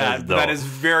say that. That is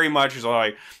very much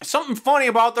like, something funny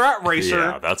about that racer.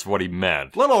 Yeah, that's what he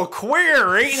meant. Little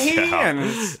queer, ain't he?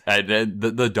 Yeah. And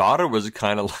the daughter was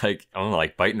kind of like, I don't know,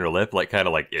 like biting her lip, like kind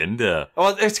of like into.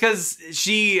 Well, it's because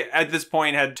she, at this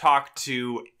point, had talked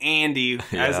to Andy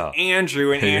as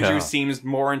Andrew, and Andrew seems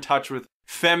more in touch with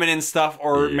feminine stuff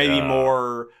or maybe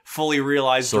more fully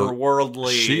realized or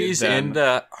worldly. She's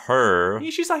into her.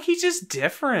 She's like, he's just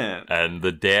different. And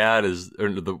the dad is, or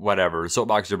the whatever,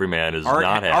 Soapbox Derby Man is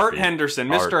not happy. Art Henderson,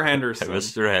 Mr. Henderson.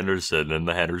 Mr. Henderson and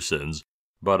the Hendersons.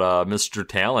 But Mr.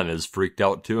 Talon is freaked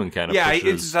out too and kind of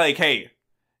it's like, hey,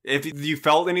 if you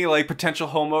felt any like potential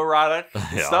homoerotic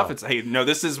stuff, it's hey, no,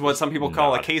 this is what some people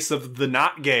call a case of the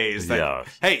not gays. That,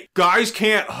 hey, guys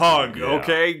can't hug,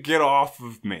 okay? Get off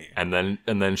of me. And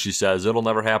then she says it'll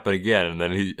never happen again. And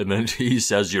then he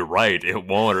says you're right, it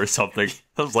won't or something.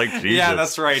 I was like, Jesus. Yeah,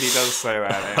 that's right. He does say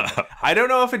that. I don't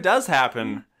know if it does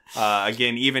happen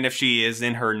again, even if she is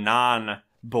in her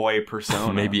non-boy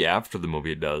persona. Maybe after the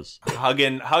movie it does.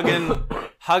 Hugging,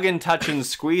 touching,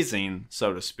 squeezing,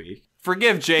 so to speak.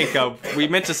 Forgive Jacob. We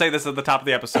meant to say this at the top of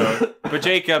the episode, but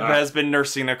Jacob has been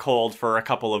nursing a cold for a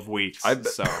couple of weeks. I've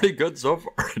been pretty good so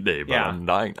far today, but I'm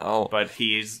dying now. But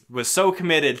was so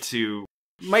committed to...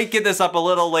 Might get this up a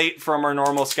little late from our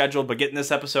normal schedule, but getting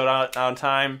this episode out on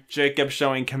time. Jacob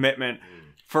showing commitment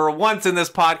for once in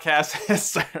this podcast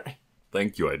history.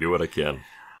 Thank you. I do what I can.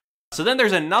 So then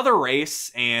there's another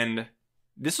race, and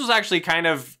this was actually kind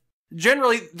of...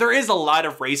 Generally, there is a lot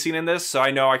of racing in this, so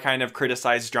I know I kind of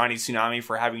criticized Johnny Tsunami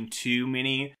for having too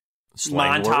many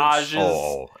montages.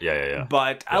 Oh, yeah.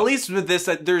 But at least with this,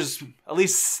 there's at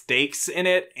least stakes in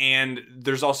it, and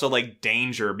there's also, like,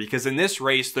 danger, because in this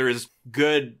race, there's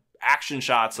good action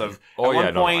shots of, at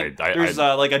one point, there's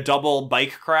like a double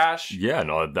bike crash. Yeah,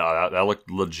 no, that looked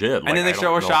legit. And then they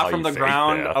show a shot from the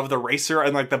ground of the racer,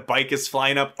 and, like, the bike is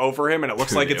flying up over him, and it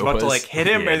looks like it's about to, like, hit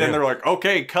him, and then they're like,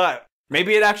 okay, cut.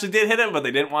 Maybe it actually did hit him, but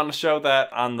they didn't want to show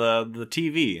that on the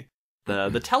TV.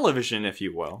 The television, if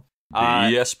you will. The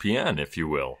ESPN, if you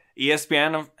will.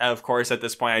 ESPN, of course, at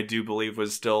this point, I do believe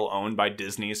was still owned by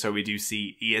Disney, so we do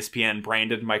see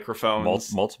ESPN-branded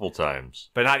microphones. Multiple times.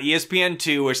 But not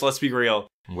ESPN2, which, let's be real,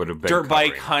 would have been Dirt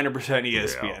Bike, 100%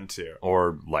 ESPN2.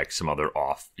 Or, like, some other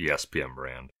off-ESPN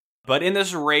brand. But in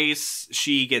this race,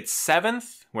 she gets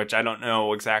 7th, which I don't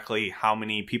know exactly how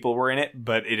many people were in it,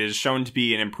 but it is shown to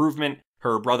be an improvement.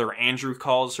 Her brother Andrew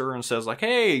calls her and says, like,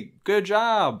 hey, good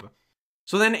job.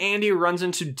 So then Andy runs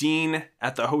into Dean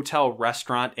at the hotel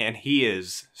restaurant, and he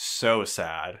is so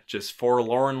sad, just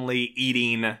forlornly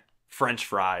eating French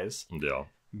fries. Yeah.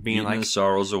 Being eating like, his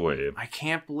sorrows away. I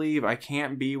can't believe I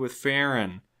can't be with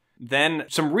Farron. Then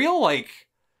some real, like,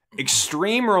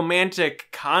 extreme romantic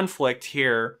conflict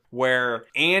here where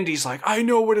Andy's like, I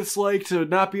know what it's like to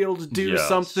not be able to do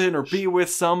something or be with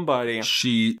somebody.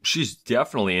 She's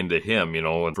definitely into him, you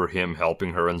know, and for him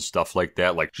helping her and stuff like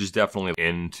that. Like, she's definitely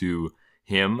into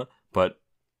him, but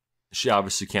she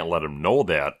obviously can't let him know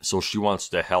that, so she wants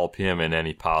to help him in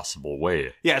any possible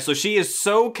way. Yeah, so she is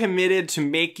so committed to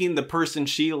making the person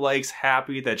she likes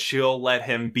happy that she'll let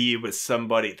him be with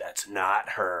somebody that's not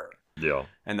her. Yeah.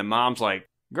 And the mom's like,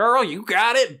 girl, you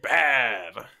got it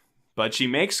bad. But she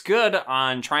makes good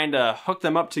on trying to hook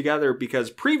them up together because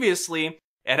previously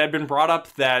it had been brought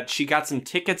up that she got some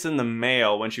tickets in the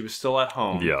mail when she was still at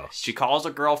home. Yes. She calls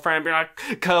a girlfriend and be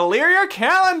like, clear your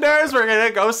calendars, we're going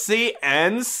to go see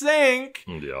NSYNC.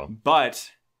 Yeah.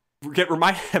 But we get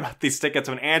reminded about these tickets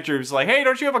when Andrew's like, hey,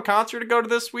 don't you have a concert to go to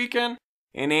this weekend?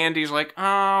 And Andy's like,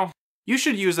 oh, you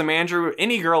should use them, Andrew.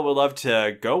 Any girl would love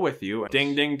to go with you.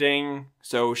 Ding, ding, ding.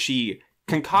 So she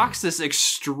concocts this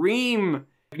extreme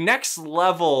next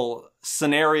level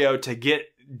scenario to get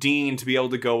Dean to be able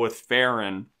to go with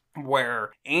Farron,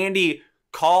 where Andy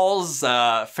calls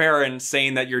Farron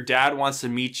saying that your dad wants to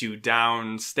meet you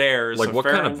downstairs. Like, so what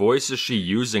kind of voice is she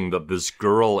using that this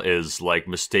girl is, like,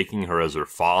 mistaking her as her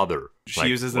father? She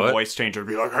uses the voice changer to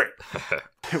be like,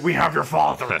 hey, we have your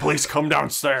father. Please come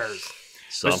downstairs.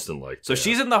 Something like that. So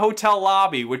she's in the hotel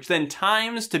lobby, which then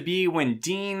times to be when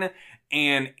Dean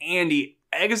and Andy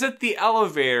exit the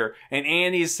elevator, and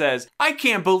Andy says, I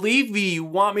can't believe you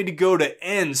want me to go to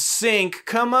NSYNC.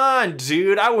 Come on,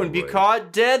 dude. I wouldn't be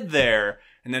caught dead there.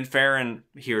 And then Farron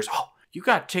hears, oh, you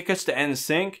got tickets to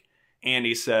NSYNC?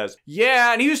 Andy says,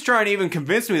 yeah, and he was trying to even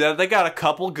convince me that they got a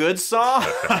couple good songs.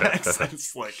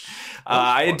 It's like,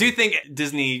 I do think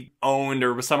Disney owned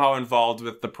or was somehow involved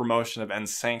with the promotion of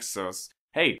NSYNC, so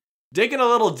hey, digging a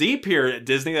little deep here at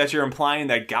Disney that you're implying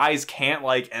that guys can't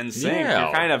like NSYNC. Yeah.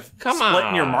 You're kind of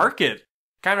splitting your market.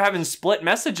 Kind of having split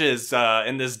messages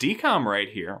in this DCOM right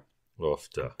here.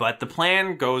 Oofta. But the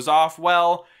plan goes off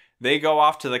well. They go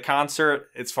off to the concert.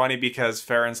 It's funny because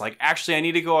Farron's like, actually, I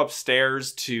need to go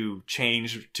upstairs to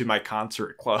change to my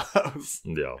concert clothes.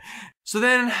 Yeah. So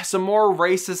then some more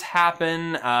races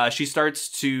happen. She starts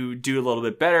to do a little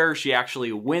bit better. She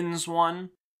actually wins one.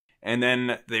 And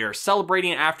then they are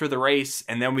celebrating after the race,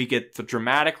 and then we get the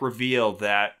dramatic reveal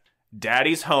that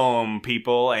Daddy's home,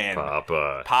 people, and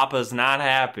Papa's not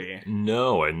happy.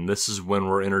 No, and this is when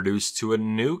we're introduced to a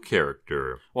new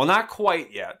character. Well, not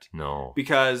quite yet. No.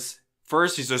 Because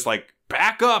first he's just like,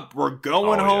 back up, we're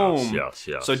going home. Yes.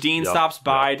 So Dean stops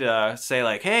by to say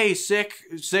like, hey, sick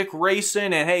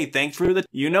racing, and hey, thanks for the,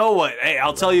 you know what, hey,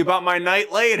 I'll tell you about my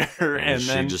night later. And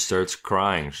then she just starts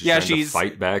crying. She's trying to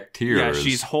fight back tears. Yeah,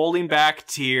 she's holding back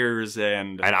tears.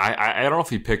 And I don't know if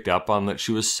he picked up on that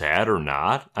she was sad or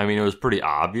not. I mean, it was pretty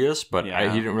obvious, but he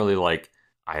didn't really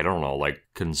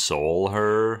console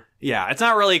her. Yeah, it's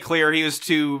not really clear. He was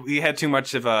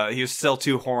still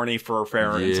too horny for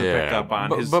Farron to pick up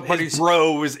on his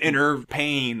bro's inner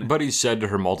pain. But he said to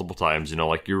her multiple times, you know,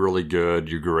 like, you're really good,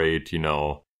 you're great, you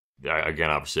know. Again,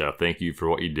 obviously, I thank you for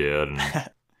what you did.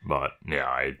 But,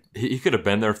 yeah, he could have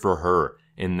been there for her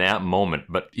in that moment,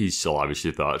 but he still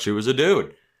obviously thought she was a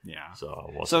dude. Yeah.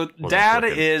 So Dad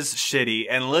is shitty,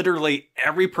 and literally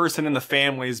every person in the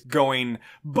family is going,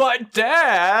 but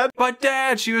Dad,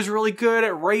 she was really good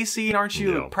at racing. Aren't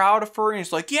you proud of her? And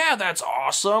he's like, yeah, that's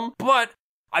awesome, but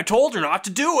I told her not to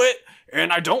do it,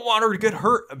 and I don't want her to get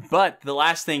hurt. But the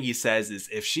last thing he says is,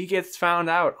 if she gets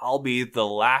found out, I'll be the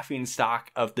laughing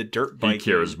stock of the dirt bike.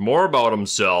 He cares more about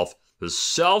himself, the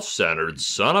self-centered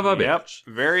son of a bitch. Yep,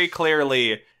 very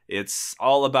clearly. It's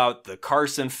all about the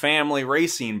Carson family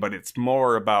racing, but it's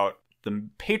more about the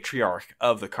patriarch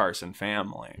of the Carson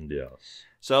family. Yes.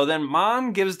 So then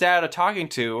Mom gives Dad a talking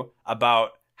to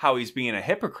about how he's being a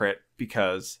hypocrite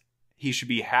because he should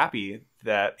be happy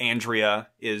that Andrea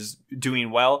is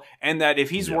doing well, and that if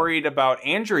he's worried about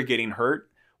Andrea getting hurt,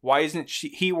 why isn't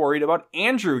he worried about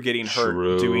Andrew getting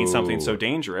hurt doing something so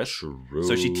dangerous?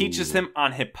 So she teaches him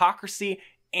on hypocrisy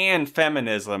and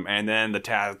feminism, and then the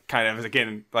Dad kind of,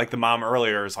 again, like the mom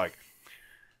earlier, is like,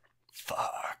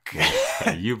 fuck.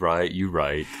 You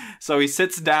right. So he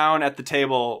sits down at the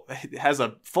table, has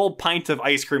a full pint of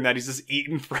ice cream that he's just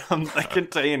eaten from the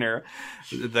container.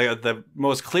 The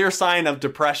most clear sign of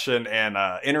depression and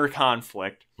inner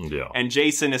conflict. Yeah. And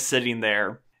Jason is sitting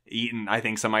there, eating, I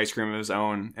think, some ice cream of his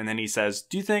own. And then he says,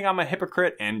 do you think I'm a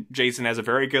hypocrite? And Jason has a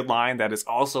very good line that is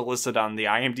also listed on the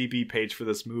IMDb page for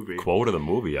this movie. Quote of the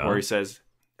movie, where he says,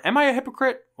 am I a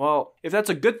hypocrite? Well, if that's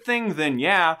a good thing, then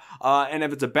yeah. And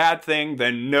if it's a bad thing,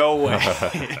 then no way.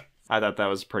 I thought that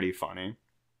was pretty funny.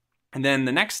 And then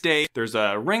the next day, there's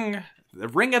a ring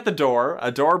at the door.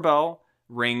 A doorbell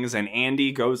rings, and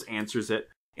Andy answers it.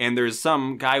 And there's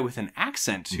some guy with an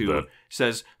accent who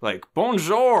says, like,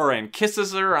 bonjour, and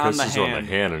kisses her on the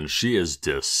hand. And she is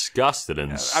disgusted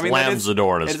and slams the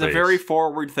door in his face. It's a very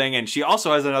forward thing, and she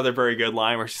also has another very good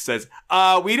line where she says,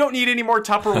 we don't need any more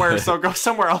Tupperware, so go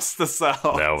somewhere else to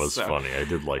sell. That was funny. I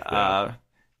did like that.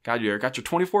 Got your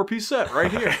 24-piece set right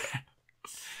here.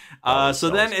 So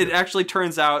then it actually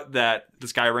turns out that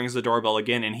this guy rings the doorbell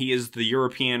again, and he is the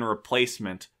European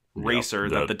replacement racer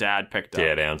that the dad picked up.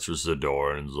 Dad answers the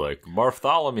door and is like,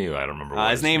 Bartholomew. I don't remember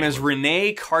what his name is.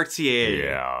 Rene Cartier.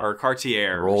 Yeah. Or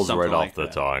Cartier. Rolls right off the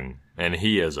tongue. And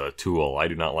he is a tool. I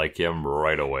do not like him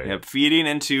right away. Yep, feeding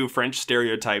into French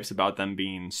stereotypes about them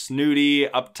being snooty,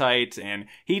 uptight, and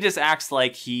he just acts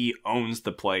like he owns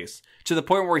the place. To the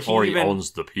point where he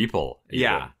owns the people. Even.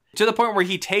 Yeah. To the point where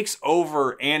he takes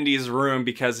over Andy's room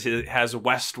because it has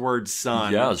westward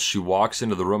sun. Yes, she walks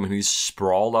into the room and he's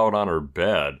sprawled out on her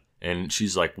bed. And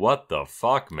she's like, what the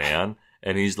fuck, man?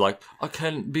 And he's like, I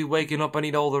can't be waking up. I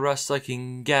need all the rest I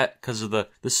can get because of the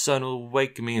sun will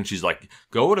wake me. And she's like,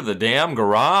 go to the damn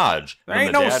garage. There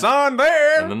ain't no sun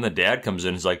there. And then the dad comes in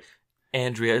and he's like,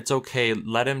 Andrea, it's okay.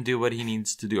 Let him do what he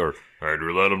needs to do. Or,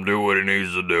 Andrea, let him do what he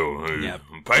needs to do. Yep.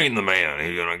 Paying the man.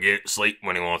 He's going to get sleep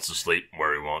when he wants to sleep,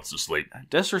 where he wants to sleep.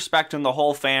 Disrespecting the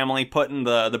whole family, putting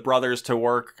the brothers to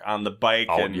work on the bike.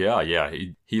 Oh, yeah.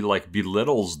 He like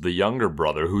belittles the younger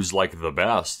brother, who's like the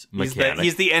best mechanic.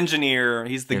 He's the engineer.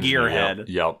 He's the gearhead.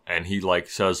 Yep. And he like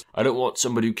says, I don't want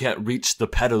somebody who can't reach the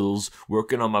pedals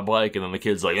working on my bike. And then the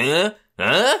kid's like,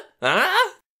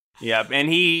 Yep, and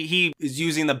he is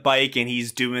using the bike, and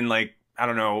he's doing, like, I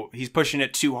don't know, he's pushing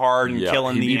it too hard and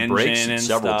killing the engine breaks and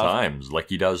several stuff. times. Like,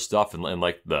 he does stuff, and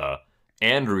like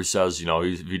Andrew says, you know,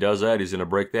 if he does that, he's going to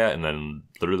break that, and then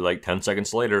literally like 10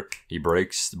 seconds later, he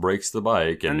breaks the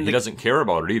bike, and he doesn't care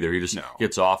about it either. He just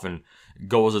gets off and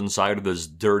goes inside with his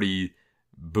dirty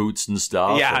boots and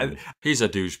stuff. Yeah. He's a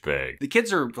douchebag. The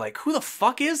kids are like, who the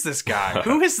fuck is this guy?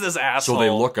 Who is this asshole? So they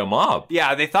look him up.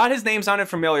 Yeah, they thought his name sounded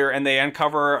familiar, and they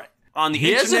uncover on the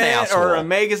He is an internet asshole. or a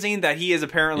magazine that he is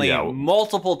apparently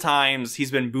multiple times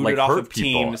he's been booted off of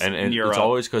teams and in Europe. It's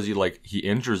always because he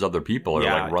injures other people or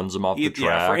like runs them off the track.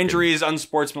 Yeah, for injuries,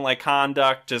 unsportsmanlike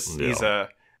conduct.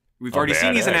 We've already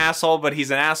seen he's an asshole, but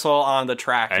he's an asshole on the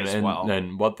track as well.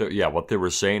 And what they were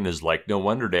saying is like, no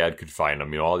wonder Dad could find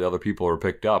him. All the other people were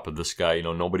picked up, and this guy,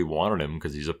 nobody wanted him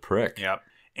because he's a prick. Yep.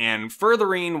 And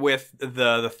furthering with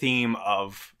the theme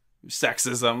of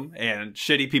sexism and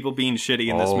shitty people being shitty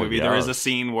in this movie, there is a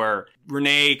scene where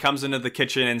Renee comes into the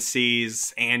kitchen and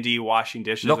sees Andy washing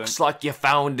dishes. Looks like you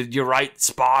found your right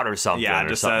spot or something. Yeah, it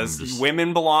just says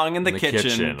women belong in the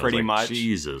kitchen pretty much.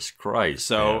 Jesus Christ.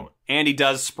 So man. Andy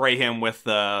does spray him with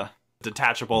the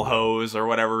detachable hose or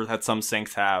whatever that some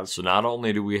sinks have. So not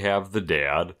only do we have the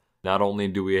dad, not only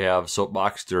do we have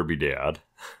Soapbox Derby Dad,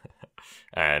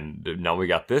 and now we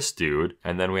got this dude,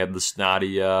 and then we have the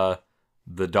snotty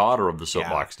the daughter of the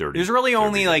Soapbox Derby. There's really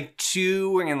only like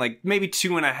 2 and like maybe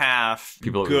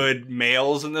 2.5 good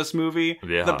males in this movie.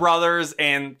 Yeah. The brothers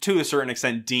and to a certain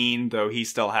extent Dean, though he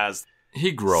still has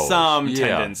some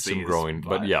tendencies. Some growing,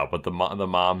 but the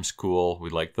mom's cool.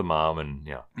 We like the mom, and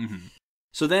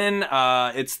So then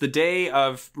it's the day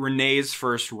of Renee's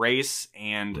first race,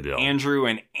 and Andrew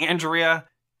and Andrea.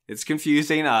 It's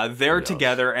confusing. They're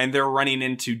together and they're running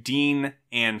into Dean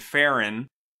and Farron.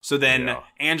 So then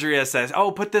Andrea says,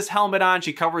 "Oh, put this helmet on."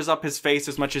 She covers up his face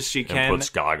as much as she can. And puts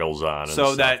goggles on.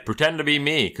 So that pretend to be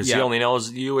me, because he only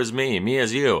knows you as me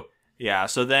as you. Yeah.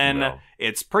 So then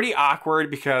it's pretty awkward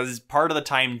because part of the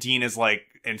time Dean is like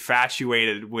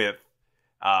infatuated with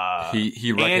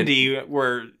Andy,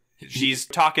 where she's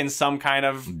talking some kind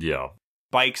of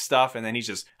bike stuff, and then he's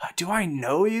just, "Do I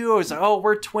know you?" It's like, "Oh,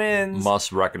 we're twins."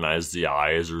 Must recognize the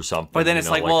eyes or something. But then it's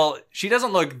like, well, she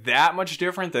doesn't look that much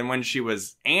different than when she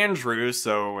was Andrew,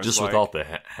 so it's just without the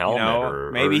helmet,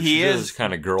 or maybe he is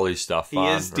kind of girly stuff. He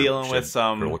is dealing with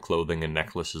some girl clothing and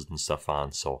necklaces and stuff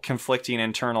on, so conflicting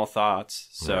internal thoughts.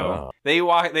 So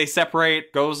they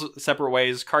separate, goes separate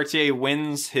ways. Cartier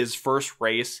wins his first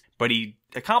race, but he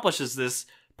accomplishes this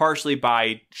partially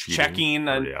by checking.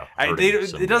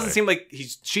 It doesn't seem like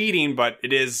he's cheating, but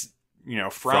it is,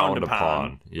 frowned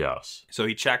upon. Yes. So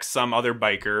he checks some other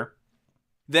biker.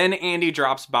 Then Andy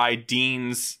drops by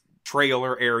Dean's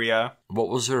trailer area. What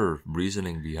was her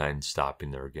reasoning behind stopping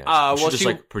there again? She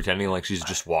like pretending like she's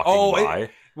just walking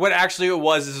by? What actually it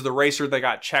was is the racer that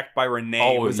got checked by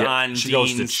Renee was on she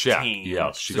Dean's goes to check. team.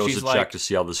 Yes, she goes to check to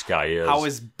see how this guy is. How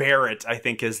is Barrett, I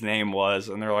think his name was.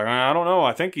 And they're like, I don't know,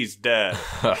 I think he's dead.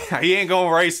 He ain't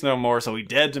gonna race no more, so he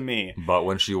dead to me. But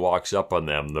when she walks up on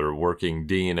them, they're working,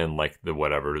 Dean and like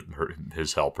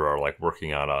his helper are like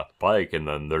working on a bike, and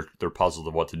then they're puzzled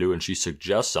of what to do, and she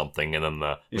suggests something, and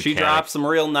then she drops some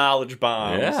real knowledge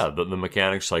bombs. Yeah, the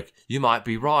mechanic's like, "You might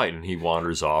be right," and he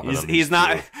wanders off. He's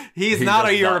not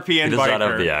a European biker. He does not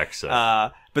have the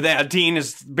accent. But then Dean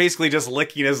is basically just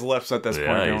licking his lips at this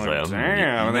point. He's like,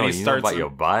 damn. And then he starts about your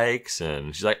bikes,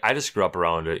 and she's like, "I just grew up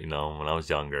around it. When I was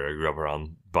younger, I grew up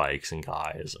around bikes and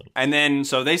guys." And then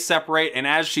so they separate, and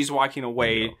as she's walking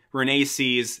away, Andy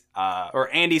sees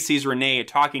Renee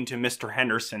talking to Mr.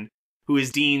 Henderson, who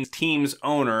is Dean's team's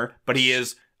owner, but he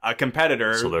is a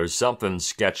competitor. So there's something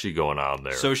sketchy going on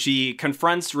there. So she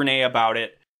confronts Renee about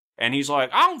it. And he's like,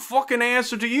 "I don't fucking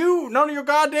answer to you. None of your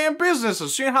goddamn business.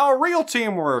 I've seen how a real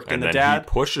team works." And the dad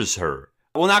pushes her.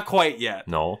 Well, not quite yet.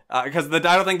 No. Because I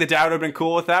don't think the dad would have been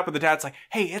cool with that. But the dad's like,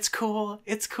 "Hey, it's cool.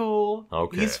 It's cool.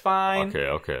 Okay. He's fine.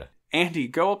 Okay. Andy,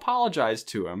 go apologize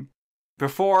to him."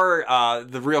 Before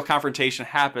the real confrontation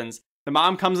happens, the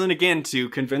mom comes in again to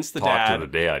convince the dad. Talk to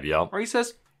the dad, yeah. Or he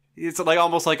says, it's like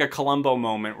almost like a Columbo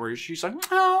moment where she's like,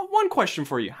 "One question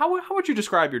for you. How would you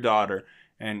describe your daughter?"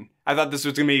 And I thought this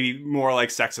was going to be more like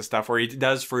sexist stuff where he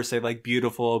does first say like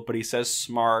beautiful, but he says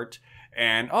smart.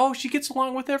 And, she gets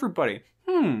along with everybody.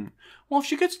 Well, if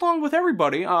she gets along with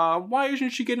everybody, why isn't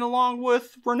she getting along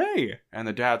with Renee? And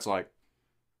the dad's like,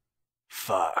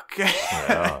 fuck.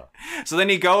 Yeah. So then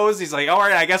he goes, he's like, all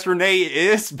right, I guess Renee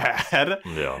is bad.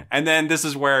 Yeah. And then this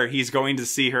is where he's going to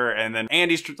see her. And then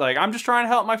Andy's like, I'm just trying to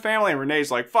help my family. And Renee's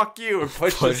like, fuck you. And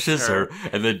pushes her.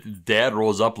 And then dad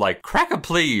rolls up like, crack a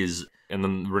please. And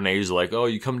then Renee's like, "Oh,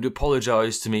 you come to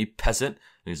apologize to me, peasant?"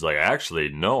 And he's like, "Actually,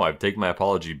 no, I've taken my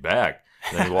apology back."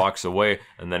 And then he walks away,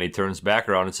 and then he turns back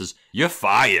around and says, "You're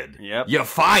fired. Yep. You're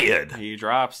fired." He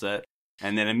drops it.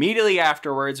 And then immediately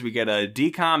afterwards, we get a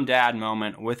DCOM dad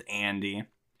moment with Andy,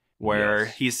 where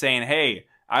he's saying, "Hey,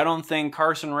 I don't think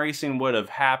Carson Racing would have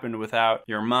happened without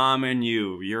your mom and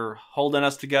you. You're holding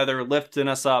us together, lifting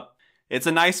us up." It's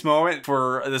a nice moment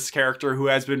for this character who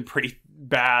has been pretty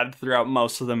bad throughout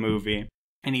most of the movie.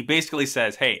 And he basically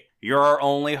says, "Hey, you're our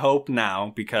only hope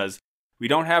now because we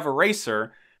don't have a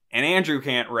racer and Andrew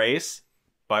can't race,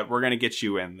 but we're going to get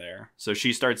you in there. So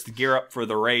she starts to gear up for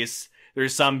the race.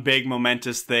 There's some big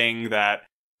momentous thing that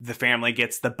the family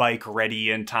gets the bike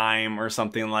ready in time or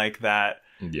something like that.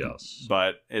 Yes.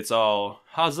 But it's all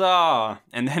huzzah.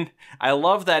 And then I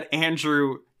love that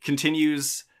Andrew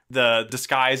continues the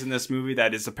disguise in this movie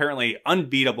that is apparently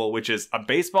unbeatable, which is a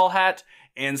baseball hat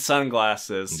and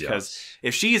sunglasses. Because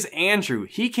if she's Andrew,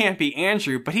 he can't be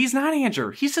Andrew, but he's not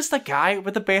Andrew. He's just a guy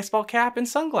with a baseball cap and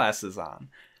sunglasses on.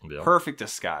 Yep. Perfect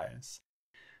disguise.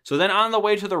 So then on the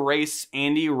way to the race,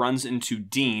 Andy runs into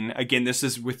Dean. Again, this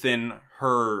is within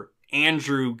her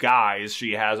Andrew guise.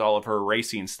 She has all of her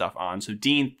racing stuff on. So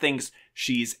Dean thinks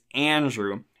she's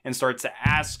Andrew and starts to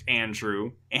ask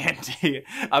Andy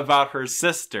about her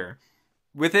sister.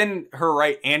 Within her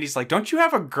right, Andy's like, don't you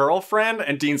have a girlfriend?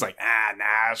 And Dean's like,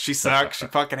 nah, she sucks. She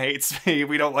fucking hates me.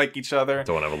 We don't like each other.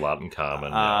 Don't have a lot in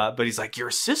common. But he's like,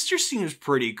 your sister seems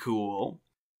pretty cool.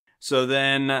 So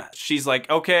then she's like,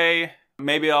 okay,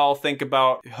 maybe I'll think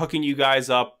about hooking you guys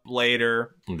up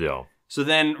later. Yeah. So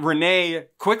then Renee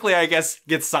quickly, I guess,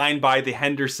 gets signed by the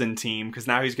Henderson team because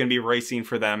now he's going to be racing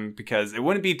for them because it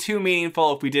wouldn't be too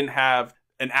meaningful if we didn't have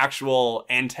an actual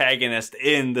antagonist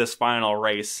in this final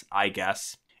race, I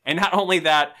guess. And not only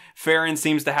that, Farron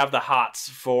seems to have the hots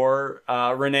for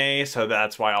Renee, so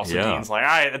that's why also Dean's like,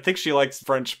 I think she likes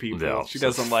French people. Yeah, she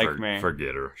doesn't like me.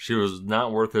 Forget her. She was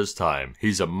not worth his time. He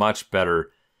deserves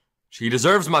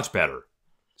much better.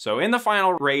 So in the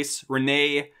final race,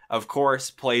 Renee, of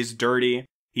course, plays dirty.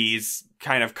 He's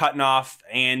kind of cutting off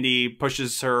Andy,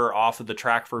 pushes her off of the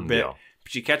track for a bit. Yeah.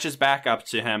 She catches back up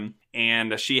to him,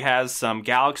 and she has some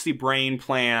galaxy brain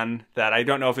plan that I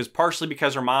don't know if is partially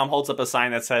because her mom holds up a sign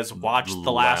that says, watch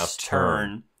the last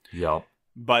turn. Yep.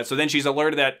 But so then she's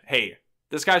alerted that, hey,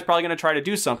 this guy's probably going to try to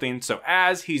do something. So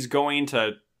as he's going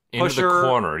to push into her... the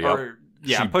corner,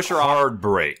 Yeah, she push her hard off.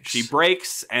 brakes. She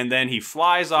brakes, and then he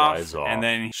flies off, and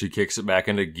then... She kicks it back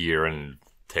into gear and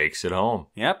takes it home.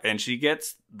 Yep, and she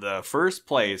gets the first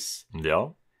place.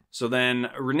 Yep. So then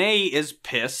Renee is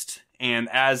pissed, and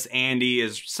as Andy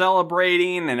is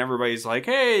celebrating, and everybody's like,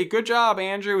 hey, good job,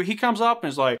 Andrew, he comes up and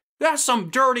is like, that's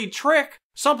some dirty trick.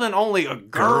 Something only a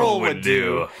girl would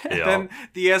do. And then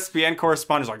the ESPN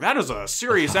correspondent is like, that is a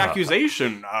serious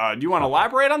accusation. Do you want to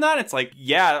elaborate on that? It's like,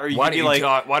 yeah. Or why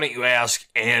don't you ask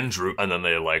Andrew? And then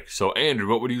they're like, so Andrew,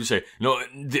 what would you say? No,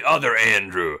 the other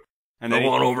Andrew. And the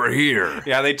one over here.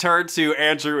 Yeah, they turn to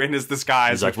Andrew in his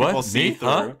disguise. He's like, what? People see through.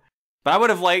 Huh? But I would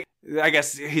have liked, I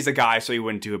guess he's a guy, so he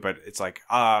wouldn't do it. But it's like,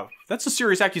 that's a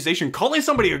serious accusation. Calling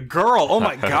somebody a girl. Oh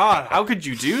my God. How could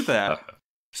you do that?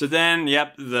 So then,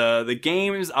 yep, the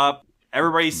game's up.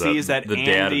 Everybody sees that the Andy...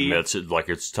 dad admits it, like,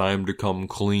 it's time to come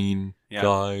clean,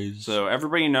 guys. So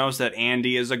everybody knows that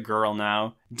Andy is a girl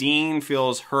now. Dean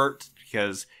feels hurt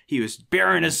because he was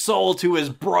bearing his soul to his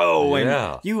bro,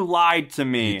 and you lied to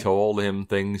me. He told him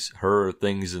her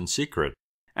things in secret.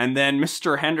 And then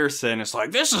Mr. Henderson is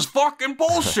like, this is fucking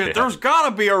bullshit. There's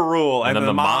gotta be a rule. And then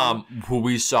the mom, who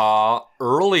we saw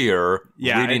earlier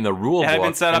reading the rule book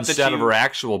instead of her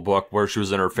actual book where she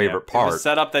was in her favorite part. It was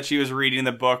set up that she was reading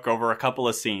the book over a couple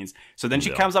of scenes. So then she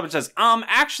comes up and says,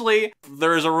 actually,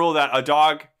 there is a rule that a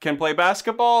dog can play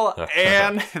basketball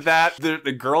and that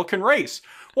the girl can race.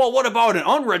 Well, what about an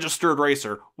unregistered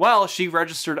racer? Well, she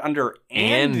registered under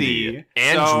Andy.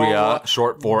 Andrea,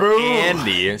 short for boom.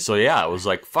 Andy. So yeah, it was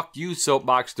like, fuck you,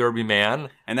 soapbox derby man.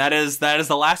 And that is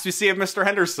the last we see of Mr.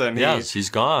 Henderson. Yes, he's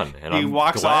gone. And he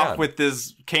walks off with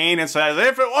his cane and says,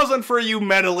 if it wasn't for you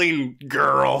meddling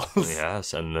girls.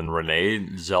 Yes, and then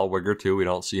Renee Zellweger too, we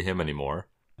don't see him anymore.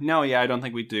 No, I don't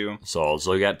think we do. So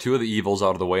we got 2 of the evils out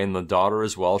of the way, and the daughter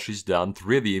as well, she's done.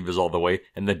 3 of the evils all the way,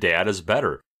 and the dad is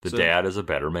better. The dad is a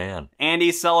better man.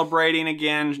 Andy's celebrating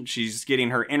again. She's getting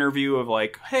her interview of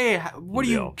like, hey, what do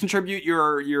you contribute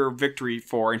your victory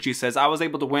for? And she says, I was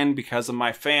able to win because of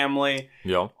my family.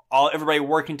 Yeah. Everybody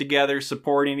working together,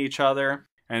 supporting each other.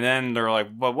 And then they're like,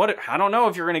 well, what? I don't know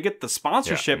if you're going to get the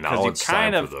sponsorship because you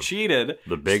kind of cheated.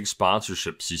 The big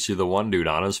sponsorships. You see the one dude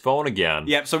on his phone again.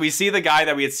 Yep. So we see the guy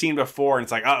that we had seen before, and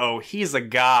it's like, uh-oh, he's a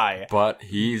guy. But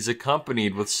he's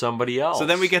accompanied with somebody else. So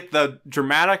then we get the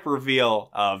dramatic reveal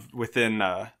of, within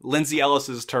Lindsay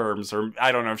Ellis's terms, or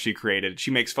I don't know if she created,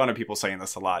 she makes fun of people saying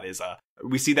this a lot, is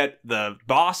we see that the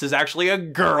boss is actually a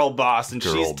girl boss, and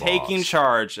she's taking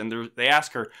charge. And they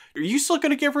ask her, are you still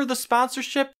going to give her the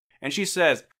sponsorship? And she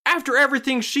says, after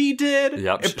everything she did,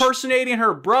 impersonating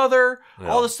her brother,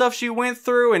 all the stuff she went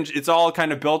through, and it's all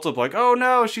kind of built up like, oh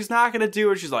no, she's not going to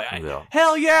do it. She's like,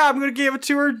 hell yeah, I'm going to give it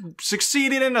to her.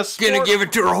 Succeeding in a sport. Gonna give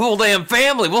it to her whole damn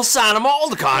family. We'll sign them all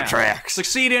the contracts.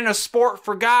 Succeeding in a sport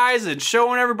for guys and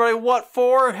showing everybody what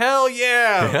for. Hell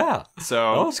yeah. Yeah.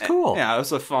 So that was cool. Yeah, it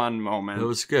was a fun moment. It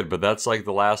was good, but that's like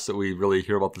the last that we really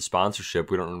hear about the sponsorship.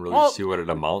 We don't really see what it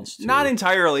amounts to. Not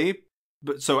entirely.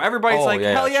 But so everybody's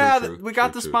hell yeah, true, we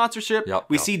got the sponsorship.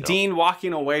 We see Dean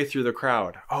walking away through the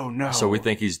crowd. Oh no. So we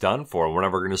think he's done for. We're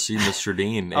never going to see Mr.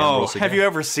 Dean. Have you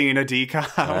ever seen a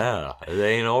DCOM? Yeah, it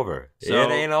ain't over. So,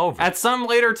 it ain't over. At some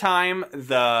later time,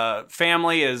 the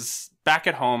family is back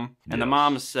at home, and the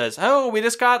mom says, oh, we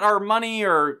just got our money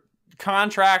or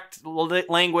contract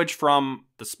language from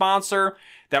the sponsor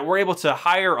that we're able to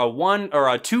hire a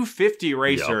 250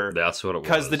 racer. Yep, that's what it was.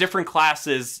 Because the different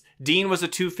classes, Dean was a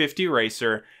 250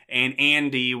 racer, and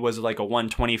Andy was like a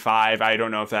 125. I don't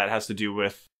know if that has to do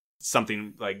with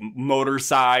something like motor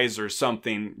size or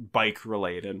something bike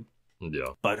related.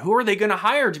 Yeah. But who are they going to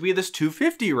hire to be this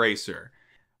 250 racer?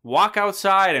 Walk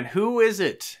outside, and who is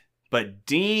it but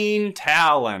Dean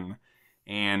Talon?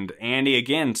 And Andy,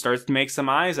 again, starts to make some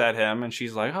eyes at him, and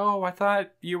she's like, oh, I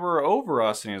thought you were over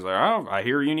us. And he's like, oh, I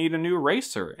hear you need a new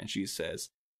racer. And she says,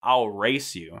 I'll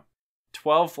race you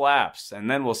 12 laps, and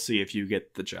then we'll see if you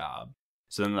get the job.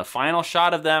 So then the final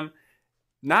shot of them,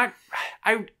 I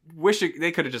wish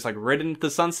they could have just like ridden the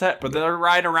sunset, but they're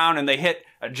riding around, and they hit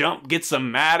a jump, get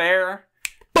some mad air.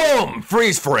 Boom!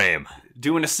 Freeze frame!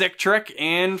 Doing a sick trick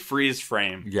and freeze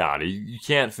frame. Yeah, you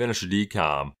can't finish a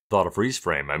DCOM without a freeze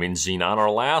frame. I mean, Xenon, our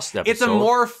last episode. It's a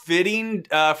more fitting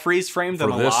freeze frame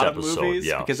than a lot of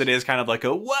movies because it is kind of like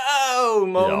a whoa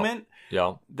moment.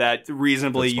 Yeah. That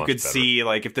reasonably you could see,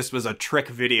 like, if this was a trick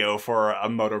video for a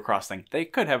motocross thing, they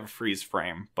could have a freeze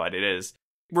frame, but it is.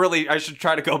 Really, I should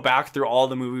try to go back through all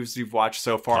the movies you've watched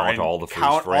so far and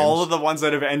count all of the ones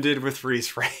that have ended with freeze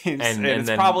frames. And it's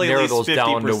then probably narrow at least those 50%.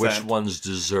 Down to which one's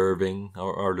deserving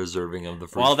or deserving of the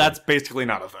freeze frame. Well, that's basically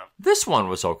none of them. This one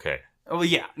was okay. Well,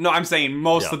 yeah. No, I'm saying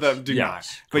most of them do not.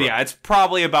 But correct. yeah, it's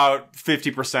probably about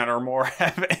 50% or more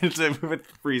have ended with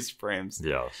freeze frames.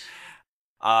 Yes.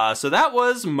 So that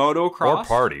was Motocrossed. Or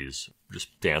parties.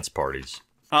 Just dance parties.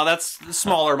 Oh, that's a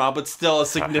smaller amount, but still a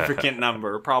significant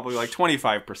number. Probably like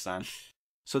 25%.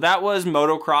 So that was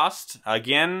Motocrossed.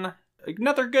 Again,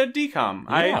 another good DCOM.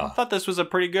 Yeah. I thought this was a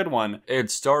pretty good one.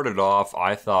 It started off,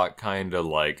 I thought, kind of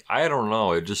like, I don't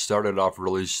know, it just started off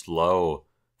really slow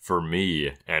for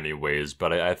me anyways.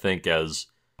 But I think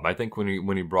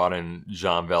when he brought in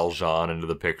Jean Valjean into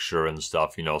the picture and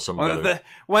stuff, you know,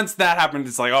 once that happened,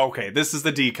 it's like, okay, this is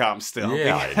the DCOM still.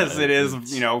 Yeah, because it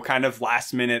is, you know, kind of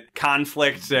last minute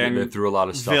conflict and they threw a lot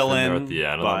of stuff in there at the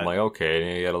end. And but I'm like,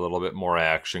 okay, you had a little bit more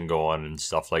action going and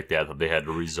stuff like that they had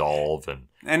to resolve.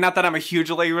 And not that I'm a huge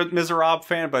Les Miserables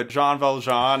fan, but Jean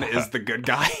Valjean is the good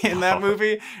guy in that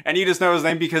movie. And you just know his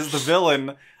name because the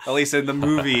villain, at least in the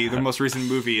movie, the most recent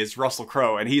movie, is Russell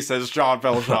Crowe. And he says Jean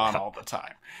Valjean all the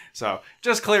time. So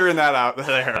just clearing that out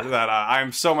there, that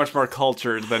I'm so much more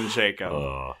cultured than Jacob.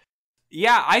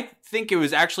 Yeah, I think it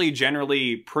was actually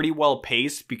generally pretty well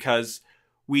paced because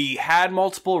we had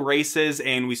multiple races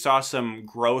and we saw some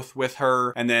growth with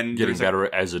her. And then getting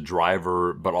better as a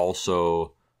driver, but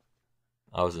also...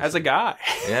 as a guy.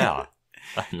 Yeah.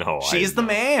 I know. She's the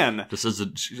man.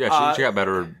 She got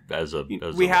better as a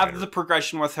we have the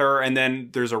progression with her, and then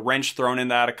there's a wrench thrown in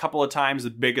that a couple of times, the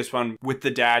biggest one with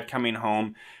the dad coming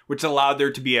home, which allowed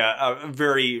there to be a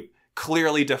very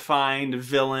clearly defined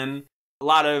villain. A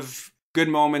lot of good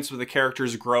moments with the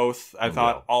character's growth. I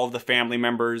thought all of the family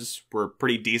members were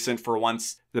pretty decent for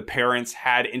once the parents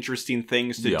had interesting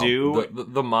things to do.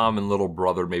 The mom and little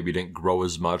brother maybe didn't grow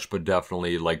as much, but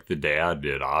definitely like the dad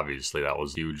did. Obviously, that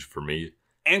was huge for me.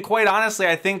 And quite honestly,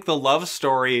 I think the love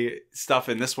story stuff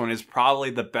in this one is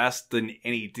probably the best in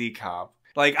any DCOM.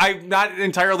 Like, I'm not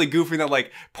entirely goofing that,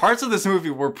 like, parts of this movie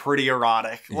were pretty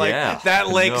erotic. Like, that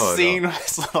lake scene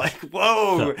was like,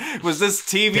 whoa, was this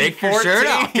TV Take 14? Your shirt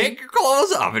off, take your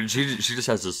clothes off. And she just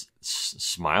has this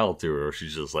smile to her.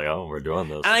 She's just like, oh, we're doing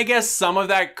this. And I guess some of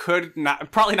that could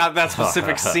not, probably not that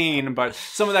specific scene, but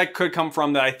some of that could come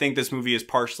from that I think this movie is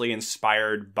partially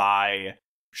inspired by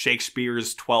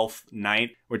Shakespeare's Twelfth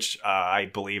Night, which I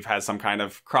believe has some kind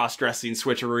of cross-dressing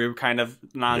switcheroo kind of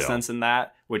nonsense in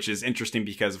that, which is interesting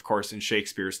because, of course, in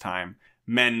Shakespeare's time,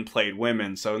 men played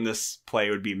women. So in this play,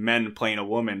 it would be men playing a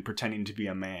woman pretending to be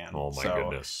a man. Oh my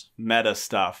goodness. Meta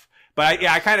stuff. But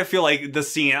I kind of feel like the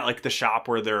scene at like the shop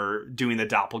where they're doing the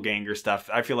doppelganger stuff,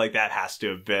 I feel like that has to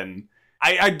have been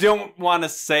I don't want to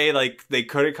say like they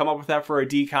could have come up with that for a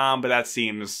DCOM, but that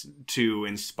seems too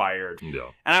inspired. Yeah.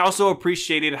 And I also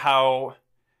appreciated how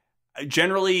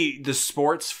generally the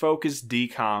sports-focused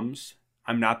DCOMs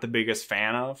I'm not the biggest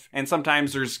fan of. And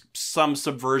sometimes there's some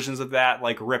subversions of that,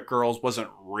 like Rip Girls wasn't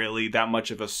really that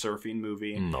much of a surfing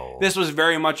movie. No. This was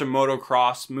very much a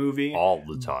motocross movie. All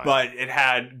the time. But it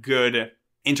had good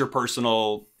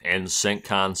interpersonal... NSYNC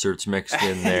concerts mixed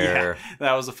in there. Yeah,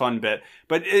 that was a fun bit.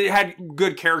 But it had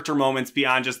good character moments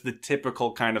beyond just the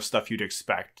typical kind of stuff you'd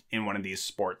expect in one of these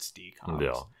sports DCOMs.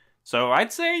 Yeah. So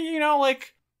I'd say,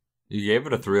 like... You gave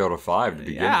it a 3 out of 5 to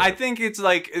begin with. I think it's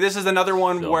like, this is another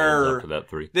one Still where up to that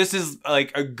 3. This is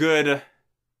like a good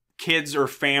kids or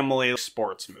family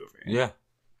sports movie. Yeah.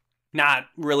 Not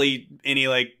really any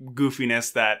like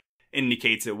goofiness that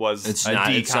indicates it was It's a not,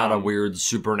 DCOM. It's not a weird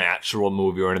supernatural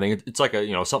movie or anything. It's like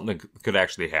a, something that could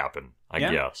actually happen, I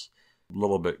guess. A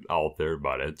little bit out there,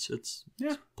 but it's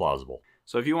plausible.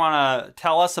 So if you want to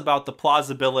tell us about the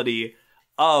plausibility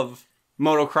of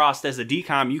Motocrossed as a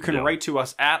DCOM, you can write to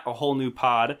us at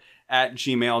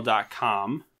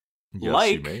awholenewpod@gmail.com. Yes,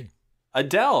 like you may.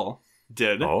 Adele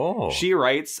did. Oh. She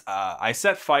writes, I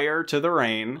set fire to the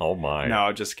rain. Oh my.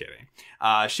 No, just kidding.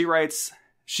 She writes,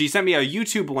 she sent me a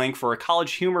YouTube link for a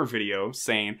College Humor video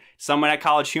saying, someone at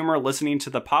College Humor listening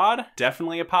to the pod?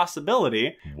 Definitely a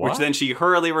possibility. What? Which then she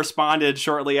hurriedly responded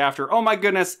shortly after, oh my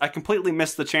goodness, I completely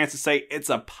missed the chance to say it's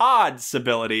a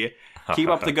podsibility. Keep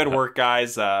up the good work,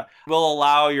 guys. We'll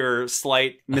allow your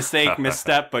slight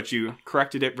misstep, but you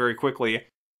corrected it very quickly.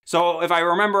 So if I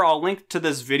remember, I'll link to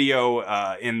this video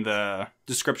in the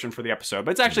description for the episode.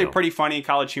 But it's actually a pretty funny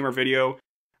College Humor video.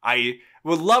 I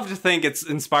would love to think it's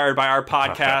inspired by our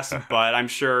podcast, but I'm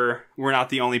sure we're not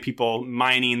the only people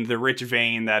mining the rich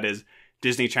vein that is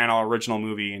Disney Channel original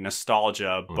movie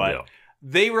nostalgia. But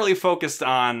they really focused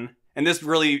on... And this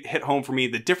really hit home for me,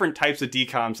 the different types of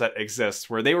DCOMs that exist,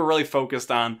 where they were really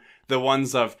focused on the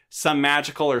ones of some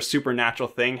magical or supernatural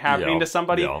thing happening to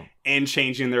somebody and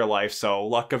changing their life. So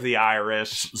Luck of the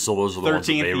Irish. So those are the ones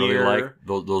that they really like?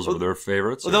 Those were their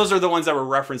favorites? Well, those are the ones that were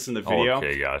referenced in the video.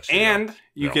 Okay, gotcha. And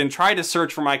you can try to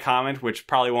search for my comment, which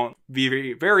probably won't be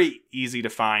very, very easy to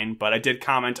find, but I did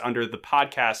comment under the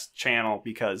podcast channel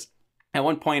because at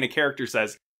one point a character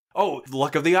says, oh,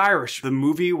 Luck of the Irish, the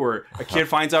movie where a kid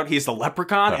finds out he's the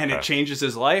leprechaun and it changes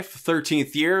his life.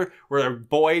 13th Year, where a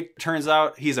boy turns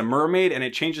out he's a mermaid and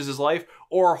it changes his life.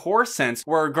 Or Horse Sense,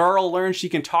 where a girl learns she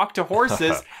can talk to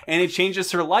horses and it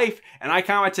changes her life. And I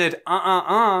commented,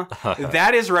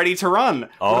 that is Ready to Run. Would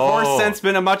Horse Sense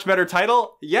been a much better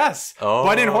title? Yes.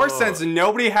 But in Horse Sense,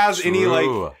 nobody has any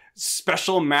like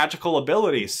special magical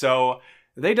ability. So...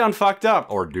 they done fucked up.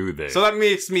 Or do they? So that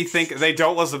makes me think they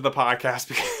don't listen to the podcast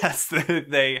because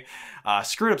they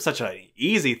screwed up such an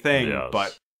easy thing. Yes.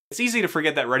 But it's easy to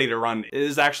forget that Ready to Run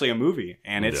is actually a movie,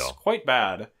 and it's quite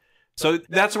bad. So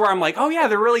that's where I'm like, oh yeah,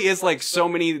 there really is like so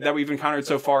many that we've encountered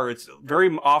so far. It's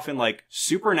very often like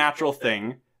supernatural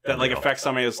thing that like affects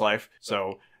somebody's life.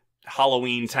 So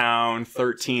Halloween Town,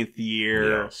 13th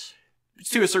Year. Yes.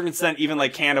 To a certain extent, even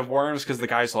like Can of Worms, because the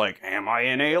guy's like, am I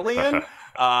an alien?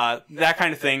 That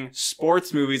kind of thing.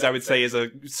 Sports movies, I would say, is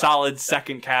a solid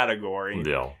second category.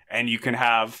 Yeah. And you can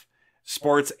have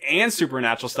sports and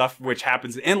supernatural stuff, which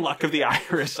happens in Luck of the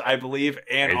Irish, I believe,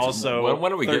 and also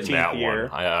when are we getting that Year.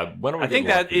 One? I think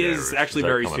that is actually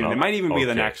very soon. It might even be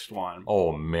the next one.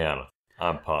 Oh man,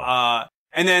 I'm pumped.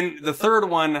 And then the third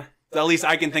one, at least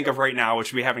I can think of right now,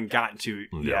 which we haven't gotten to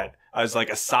yet, as like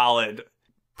a solid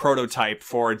prototype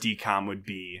for a DCOM would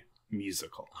be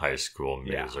musical. High School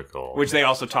Musical. Which they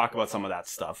also talk about some of that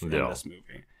stuff in this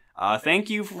movie. Thank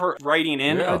you for writing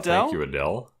in, Adele. Thank you,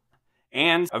 Adele.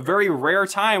 And a very rare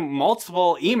time,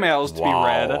 multiple emails to be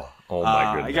read. Oh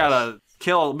my goodness. I gotta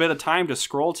kill a bit of time to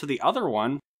scroll to the other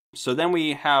one. So then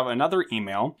we have another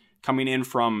email coming in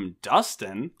from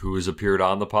Dustin. Who has appeared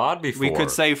on the pod before. We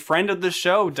could say friend of the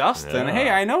show, Dustin. Yeah. Hey,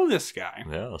 I know this guy.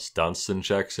 Yes, Dunstan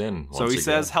checks in. So he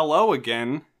says hello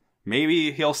again.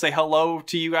 Maybe he'll say hello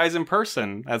to you guys in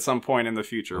person at some point in the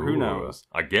future. Ooh, who knows?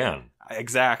 Again.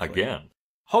 Exactly. Again.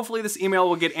 Hopefully this email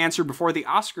will get answered before the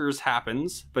Oscars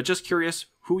happens, but just curious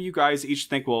who you guys each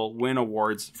think will win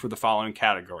awards for the following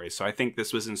categories. So I think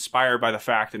this was inspired by the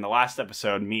fact in the last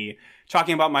episode, me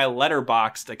talking about my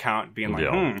Letterboxd account being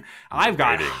like, I've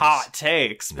got ratings. hot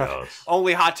takes, but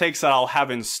only hot takes that I'll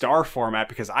have in star format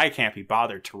because I can't be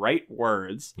bothered to write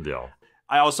words. Yeah.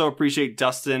 I also appreciate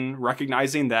Dustin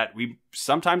recognizing that we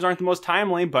sometimes aren't the most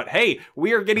timely, but hey,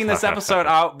 we are getting this episode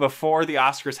out before the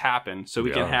Oscars happen, so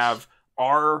we can have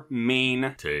our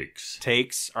main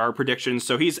takes, our predictions.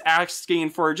 So he's asking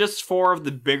for just 4 of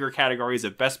the bigger categories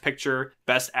of Best Picture,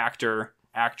 Best Actor,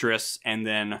 Actress, and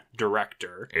then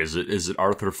Director. Is it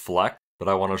Arthur Fleck that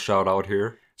I want to shout out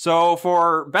here? So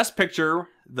for Best Picture,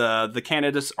 the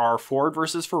candidates are Ford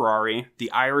versus Ferrari,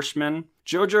 The Irishman,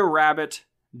 Jojo Rabbit,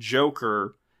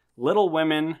 Joker, Little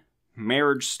Women,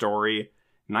 Marriage Story,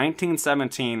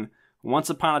 1917, Once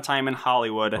Upon a Time in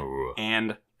Hollywood,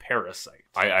 and Parasite.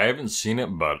 I haven't seen it,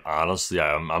 but honestly,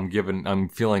 I'm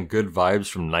feeling good vibes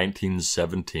from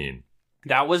 1917.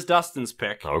 That was Dustin's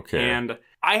pick. Okay. And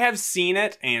I have seen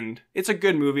it, and it's a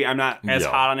good movie. I'm not as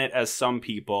hot on it as some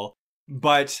people,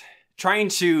 but trying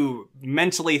to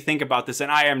mentally think about this,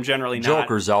 and I am generally not.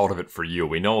 Joker's out of it for you.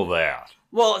 We know that.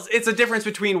 Well, it's a difference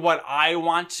between what I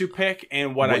want to pick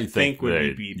and what I think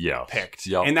would be picked.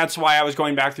 Yep. And that's why I was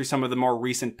going back through some of the more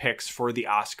recent picks for the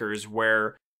Oscars,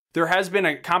 where there has been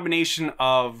a combination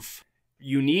of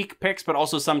unique picks, but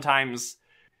also sometimes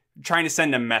trying to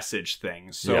send a message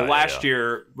things. So last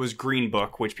year was Green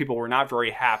Book, which people were not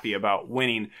very happy about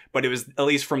winning, but it was, at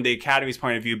least from the Academy's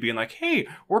point of view, being like, hey,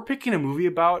 we're picking a movie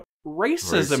about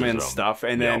racism and stuff.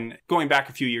 And then going back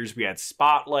a few years, we had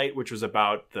Spotlight, which was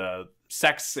about the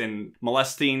sex and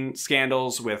molesting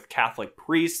scandals with Catholic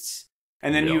priests.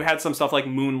 And then you had some stuff like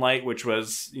Moonlight, which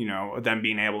was, you know, them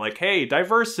being able like, hey,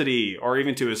 diversity, or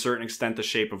even to a certain extent, The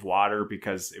Shape of Water,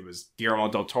 because it was Guillermo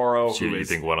del Toro, who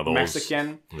is one of those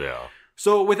Mexican. Yeah.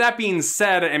 So with that being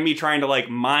said, and me trying to like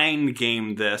mind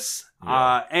game this,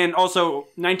 and also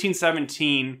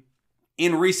 1917,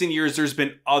 in recent years, there's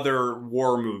been other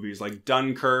war movies like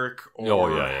Dunkirk or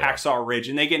Hacksaw Ridge,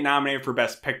 and they get nominated for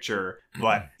Best Picture.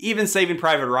 But even Saving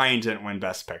Private Ryan didn't win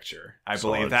Best Picture. I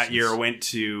believe that year went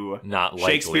to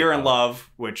Shakespeare in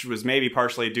Love, which was maybe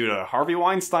partially due to Harvey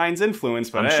Weinstein's influence.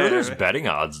 But I'm sure there's betting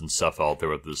odds and stuff out there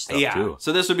with this stuff too.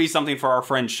 So this would be something for our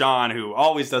friend Sean, who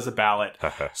always does a ballot.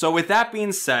 So with that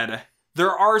being said,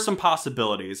 there are some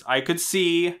possibilities. I could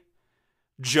see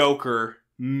Joker.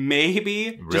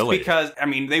 Maybe. Just because, I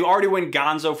mean, they already win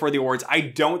Gonzo for the awards. I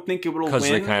don't think it will win. Because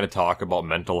they kind of talk about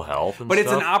mental health and stuff. But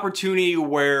it's an stuff. Opportunity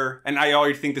where, and I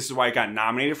already think this is why it got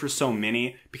nominated for so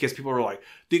many, because people were like,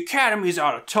 the Academy's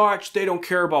out of touch. They don't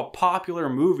care about popular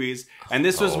movies. And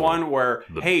this was one where,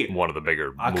 one of the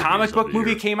bigger a comic book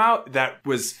movie came out that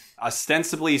was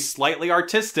ostensibly slightly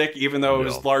artistic, even though it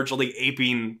was largely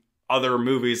aping other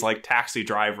movies like Taxi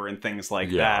Driver and things like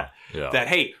that. That,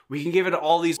 hey, we can give it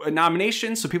all these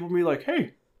nominations so people will be like,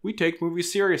 hey, we take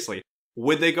movies seriously.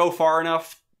 Would they go far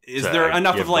enough? Is there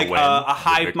enough of like a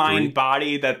hive mind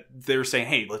body that they're saying,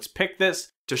 hey, let's pick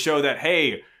this to show that,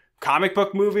 hey, comic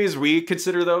book movies, we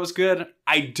consider those good?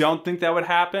 I don't think that would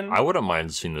happen. I wouldn't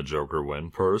mind seeing the Joker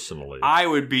win, personally. I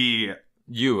would be...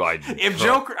 If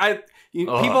Joker...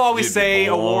 people always say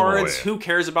awards. Who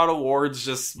cares about awards?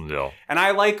 And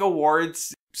I like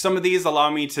awards. Some of these allow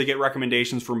me to get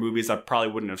recommendations for movies I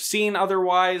probably wouldn't have seen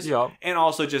otherwise. And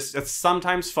also just, it's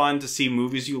sometimes fun to see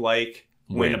movies you like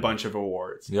win a bunch of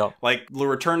awards. Like The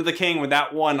Return of the King, when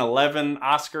that won 11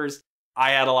 Oscars,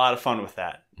 I had a lot of fun with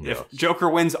that. If Joker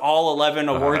wins all 11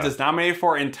 awards it's nominated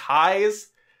for and ties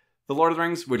The Lord of the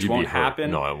Rings, which won't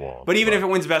happen. No, it won't. But even if it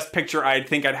wins Best Picture, I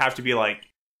think I'd have to be like,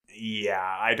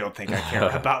 yeah, I don't think I care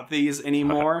about these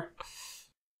anymore.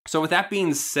 So with that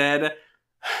being said,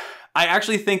 I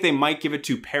actually think they might give it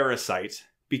to Parasite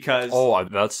because... Oh,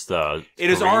 that's the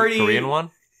Korean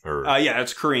one? Yeah,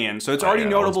 it's Korean. So it's already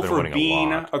notable for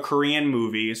being a Korean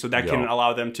movie, so that can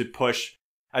allow them to push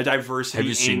a diversity Have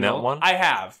you seen that one? I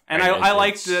have. And I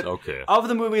liked it. Okay. Of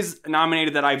the movies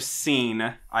nominated that I've seen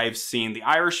The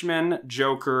Irishman,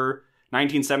 Joker,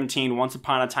 1917, Once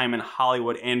Upon a Time in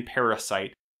Hollywood, and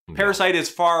Parasite. Parasite is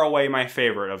far away my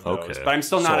favorite of those, but I'm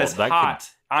still not as hot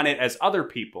on it as other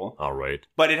people. All right.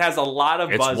 But it has a lot of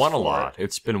buzz. It's won a lot.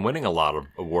 It's been winning a lot of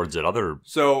awards at other...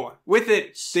 So with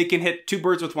it, they can hit 2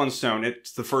 birds with 1 stone.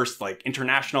 It's the first like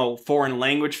international foreign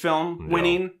language film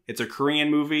winning. It's a Korean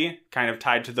movie, kind of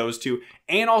tied to those two.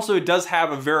 And also it does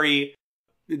have a very...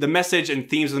 The message and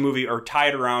themes of the movie are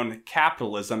tied around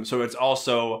capitalism. So it's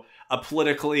also a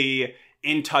politically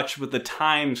in touch with the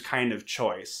times kind of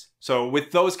choice. So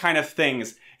with those kind of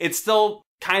things, it's still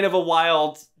kind of a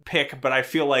wild pick, but I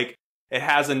feel like it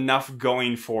has enough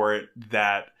going for it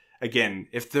that, again,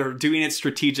 if they're doing it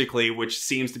strategically, which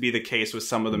seems to be the case with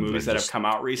some of the movies that have come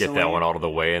out recently. Get that one out of the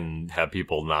way and have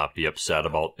people not be upset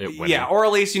about it winning. Yeah, or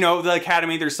at least, you know, the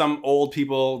Academy, there's some old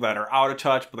people that are out of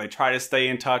touch, but they try to stay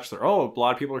in touch. They're, a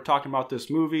lot of people are talking about this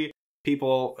movie.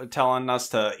 People telling us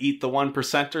to eat the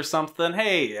 1% or something.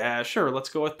 Hey, sure, let's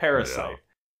go with Parasite.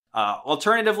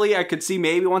 Alternatively, I could see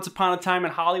maybe Once Upon a Time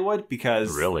in Hollywood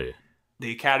because... Really?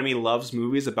 the Academy loves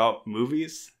movies about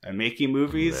movies and making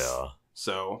movies. Yeah.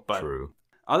 So, but True.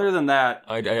 other than that,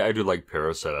 I do like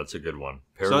Parasite. That's a good one.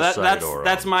 so Parasite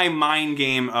that's my mind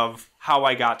game of how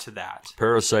I got to that.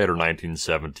 Parasite or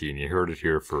 1917. You heard it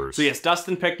here first. So yes,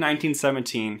 Dustin picked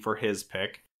 1917 for his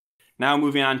pick. Now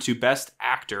moving on to Best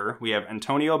Actor, we have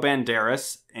Antonio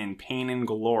Banderas in Pain and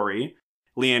Glory,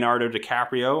 Leonardo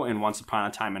DiCaprio in Once Upon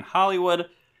a Time in Hollywood,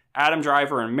 Adam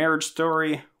Driver in Marriage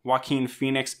Story, Joaquin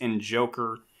Phoenix in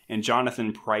Joker, and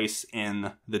Jonathan Pryce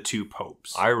in The Two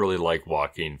Popes. I really like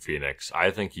Joaquin Phoenix. I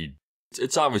think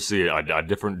it's obviously a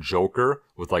different Joker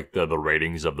with like the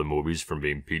ratings of the movies from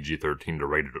being PG-13 to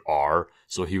rated R.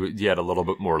 So he had a little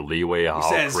bit more leeway how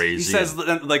crazy. He says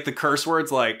like the curse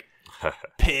words like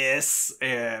piss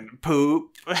and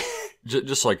poop.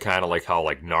 just like kind of like how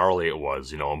like gnarly it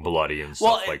was, and bloody and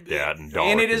stuff like that.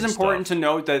 And it is important to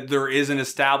note that there is an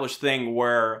established thing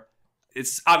where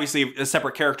it's obviously a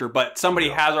separate character, but somebody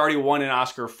has already won an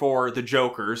Oscar for the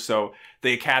Joker, so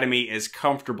the Academy is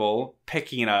comfortable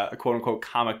picking a quote-unquote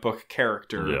comic book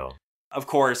character. Yeah. Of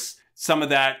course, some of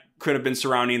that could have been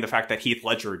surrounding the fact that Heath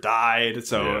Ledger died,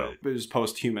 so it was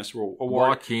posthumous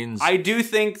award. I do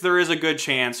think there is a good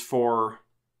chance for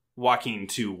Joaquin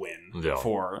to win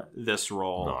for this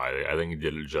role. No, I think he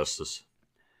did it justice.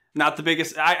 Not the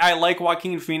biggest... I like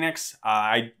Joaquin Phoenix.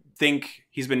 I think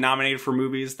he's been nominated for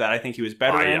movies that I think he was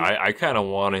better in. I kind of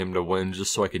want him to win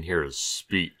just so I can hear his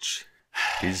speech.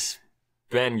 He's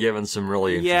been given some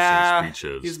really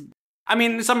interesting speeches.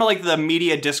 Some of like the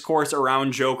media discourse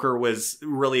around Joker was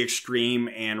really extreme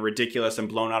and ridiculous and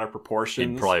blown out of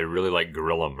proportions. He'd probably really like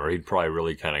grill him, or he'd probably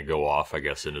really kind of go off, I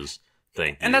guess, in his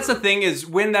thing. And that's the thing is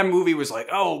when that movie was like,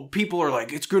 oh, people are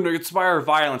like, it's going to inspire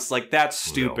violence. Like, that's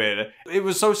stupid. No. It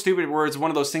was so stupid where it's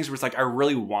one of those things where it's like, I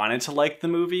really wanted to like the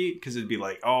movie because it'd be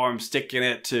like, oh, I'm sticking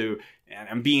it to, and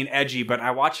I'm being edgy. But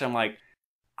I watch it, I'm like,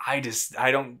 I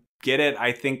don't get it.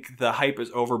 I think the hype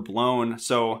is overblown.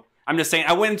 So I'm just saying,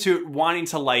 I went into wanting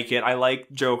to like it. I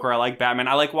like Joker. I like Batman.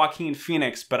 I like Joaquin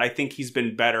Phoenix, but I think he's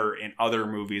been better in other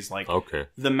movies like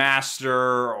The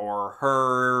Master or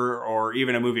Her, or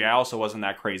even a movie I also wasn't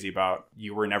that crazy about,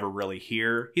 You Were Never Really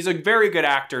Here. He's a very good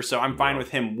actor, so I'm fine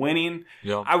with him winning.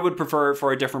 Yeah. I would prefer it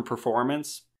for a different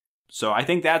performance. So I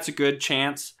think that's a good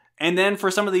chance. And then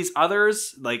for some of these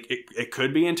others, like it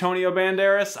could be Antonio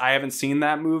Banderas. I haven't seen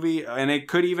that movie. And it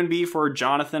could even be for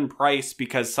Jonathan Pryce,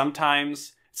 because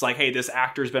sometimes it's like, hey, this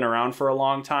actor's been around for a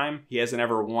long time. He hasn't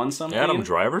ever won something. Adam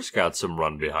Driver's got some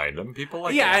run behind him. People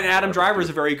like and Adam Driver's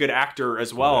a very good actor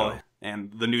as well. Yeah.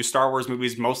 And the new Star Wars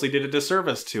movies mostly did a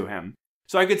disservice to him.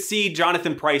 So I could see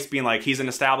Jonathan Pryce being like, he's an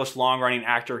established long-running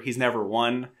actor. He's never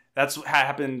won. That's what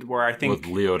happened where I think... With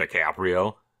Leo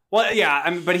DiCaprio. Well,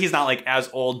 yeah, but he's not like as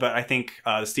old, but I think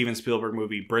the Steven Spielberg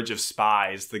movie, Bridge of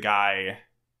Spies, the guy,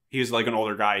 he was like an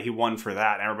older guy. He won for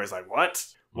that. And everybody's like, what?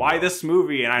 Why this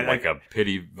movie? And like a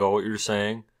pity vote, you're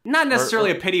saying? Not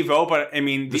necessarily a pity vote, but I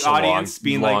mean the audience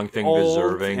being like thing old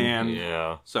deserving.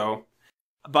 And so,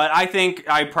 but I think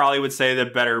I probably would say the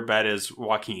better bet is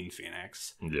Joaquin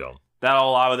Phoenix. Yeah, that'll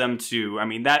allow them to. I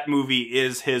mean, that movie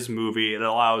is his movie. It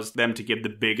allows them to give the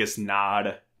biggest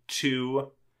nod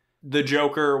to the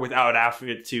Joker without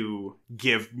having to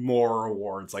give more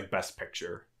awards like Best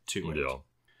Picture to it. Yeah.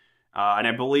 And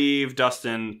I believe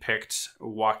Dustin picked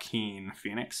Joaquin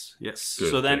Phoenix. Yes.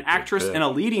 Good, so then actress in a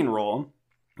leading role,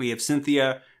 we have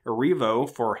Cynthia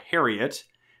Erivo for Harriet,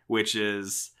 which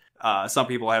is, some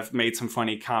people have made some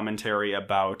funny commentary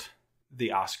about the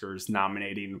Oscars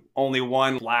nominating only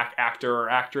one black actor or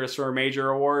actress for a major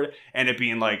award, and it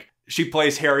being like, she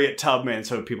plays Harriet Tubman,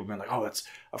 so people have been like, oh, that's,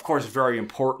 of course, a very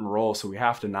important role, so we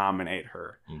have to nominate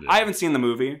her. Yeah. I haven't seen the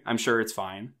movie. I'm sure it's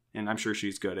fine, and I'm sure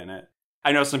she's good in it.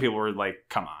 I know some people were like,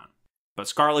 come on. But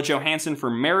Scarlett Johansson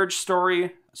for Marriage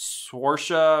Story,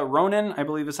 Saoirse Ronan, I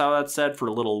believe is how that's said,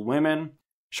 for Little Women,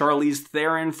 Charlize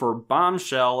Theron for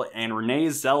Bombshell, and Renee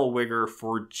Zellweger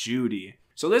for Judy.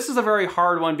 So this is a very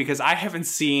hard one because I haven't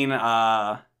seen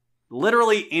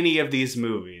literally any of these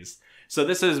movies. So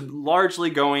this is largely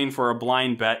going for a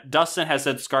blind bet. Dustin has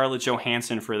said Scarlett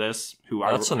Johansson for this.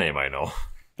 That's a name I know.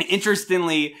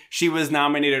 Interestingly, she was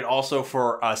nominated also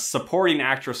for a supporting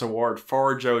actress award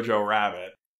for Jojo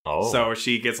Rabbit. Oh. So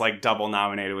she gets like double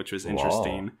nominated, which was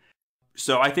interesting. Wow.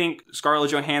 So I think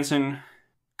Scarlett Johansson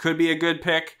could be a good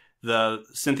pick. The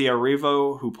Cynthia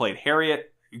Erivo, who played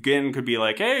Harriet, again, could be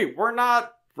like, hey, we're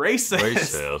not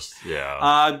racist.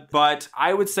 Yeah. But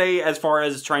I would say as far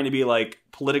as trying to be like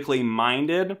politically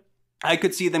minded, I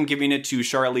could see them giving it to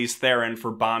Charlize Theron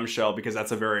for Bombshell because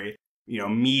that's a very,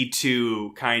 Me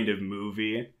Too kind of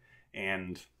movie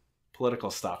and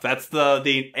political stuff. That's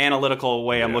the analytical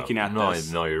way I'm looking at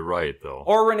this. No, you're right, though.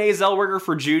 Or Renee Zellweger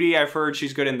for Judy. I've heard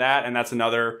she's good in that, and that's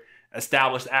another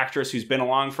established actress who's been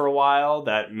along for a while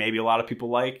that maybe a lot of people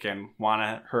like and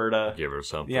want her to give her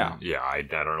something. Yeah, I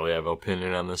don't really have an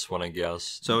opinion on this one, I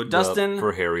guess. So Dustin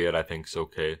for Harriet, I think's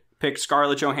okay. Picked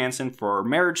Scarlett Johansson for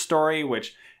Marriage Story,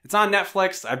 which it's on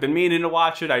Netflix. I've been meaning to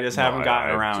watch it. I just haven't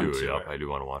gotten around to it. I do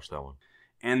want to watch that one.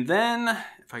 And then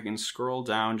if I can scroll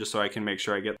down just so I can make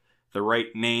sure I get the right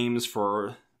names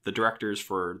for the directors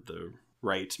for the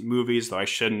right movies, though I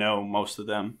should know most of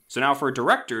them. So now for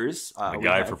directors, the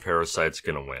guy for Parasite's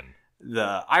gonna win.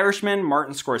 The Irishman,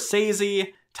 Martin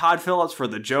Scorsese, Todd Phillips for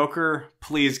The Joker.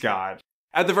 Please, God.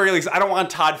 At the very least, I don't want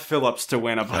Todd Phillips to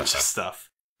win a bunch of stuff.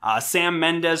 Sam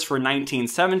Mendes for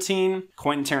 1917,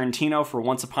 Quentin Tarantino for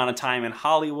Once Upon a Time in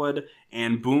Hollywood,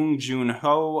 and Bong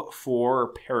Joon-ho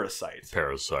for Parasite.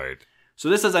 So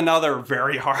this is another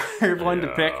very hard one to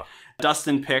pick.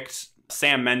 Dustin picked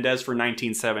Sam Mendes for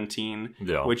 1917,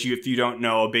 which if you don't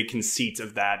know, a big conceit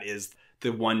of that is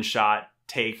the one-shot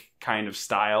take kind of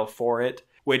style for it,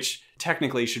 which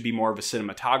technically should be more of a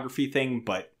cinematography thing,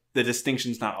 but the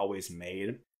distinction's not always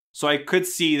made. So I could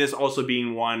see this also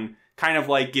being one, kind of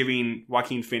like giving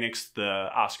Joaquin Phoenix the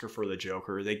Oscar for The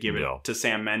Joker. They give it to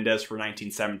Sam Mendes for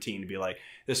 1917 to be like,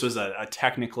 this was a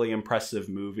technically impressive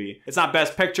movie. It's not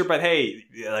Best Picture, but hey,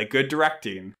 like good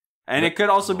directing. And it could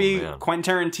also be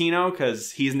Quentin Tarantino,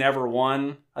 because he's never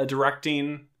won a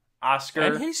directing Oscar.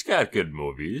 And he's got good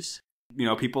movies. You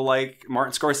know, people like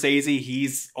Martin Scorsese,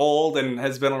 he's old and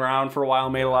has been around for a while,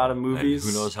 made a lot of movies.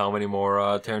 And who knows how many more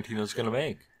Tarantino's going to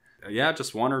make. Yeah,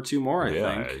 just one or two more, I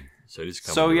think.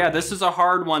 So yeah, this is a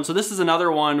hard one. So this is another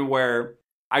one where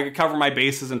I could cover my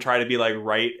bases and try to be like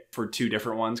right for two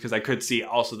different ones, because I could see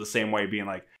also the same way being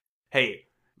like, hey,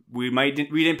 we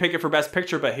didn't pick it for Best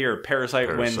Picture, but here,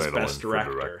 Parasite wins Best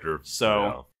Director.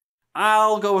 So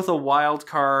I'll go with a wild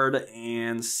card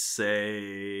and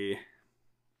say,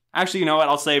 actually, you know what?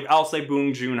 I'll say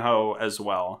Bong Joon-ho as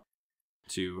well.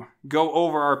 To go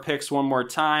over our picks one more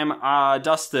time,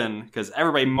 Dustin, because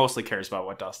everybody mostly cares about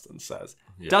what Dustin says.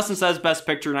 Yeah. Dustin says Best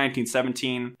Picture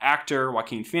 1917, actor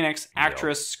Joaquin Phoenix,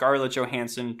 actress Scarlett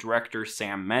Johansson, director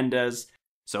Sam Mendes.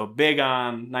 So big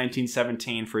on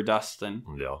 1917 for Dustin.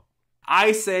 Yeah.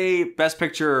 I say Best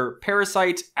Picture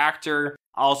Parasite, actor.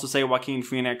 I also say Joaquin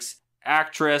Phoenix,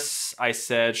 actress. I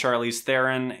said Charlize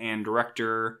Theron, and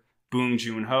director Bong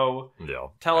Joon-ho. Yeah.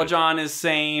 Telejohn is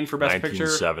saying for Best Picture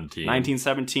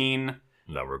 1917.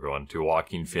 Now we're going to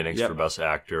Joaquin Phoenix for Best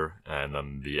Actor, and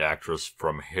then the actress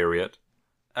from Harriet.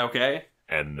 Okay.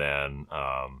 And then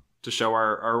to show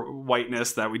our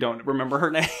whiteness that we don't remember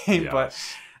her name, but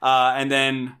and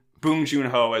then Bong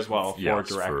Joon-ho as well for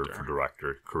director. For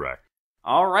director, correct.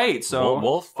 All right, so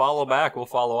we'll follow back. We'll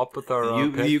follow up with our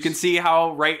picks. You can see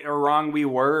how right or wrong we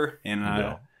were, and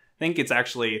I think it's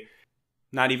actually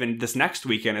not even this next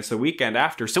weekend, it's the weekend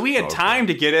after. So we had time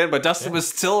to get in, but Dustin was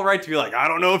still right to be like, I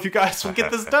don't know if you guys will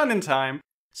get this done in time.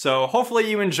 So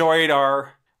hopefully you enjoyed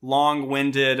our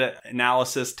long-winded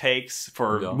analysis takes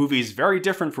for movies very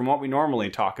different from what we normally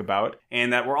talk about,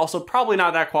 and that we're also probably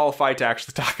not that qualified to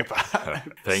actually talk about.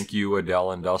 Thank you,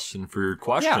 Adele and Dustin, for your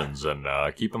questions, and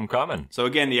keep them coming. So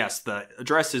again, yes, the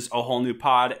address is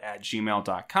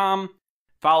awholenewpod@gmail.com.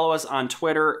 Follow us on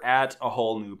Twitter at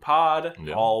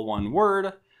awholenewpod, all one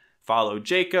word. Follow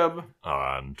Jacob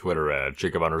on Twitter at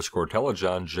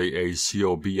Jacob_Telejohn,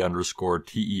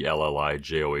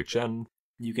 JACOB_TELLIJOHN.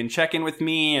 You can check in with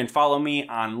me and follow me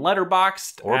on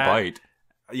Letterboxd. Or Byte.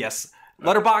 Yes,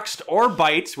 Letterboxd or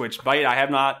Byte, which Byte I have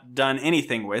not done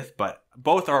anything with, but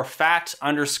both are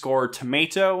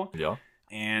fat_tomato. Yeah.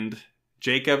 And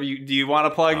Jacob, do you want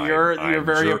to plug your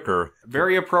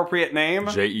very appropriate name?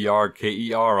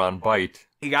 JERKER on Byte.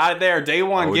 You got it there. Day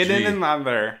one. OG. Get in and on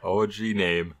there. OG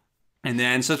name. And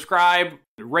then subscribe,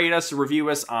 rate us, review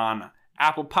us on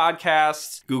Apple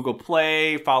Podcasts, Google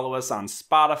Play, follow us on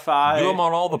Spotify. Do them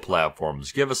on all the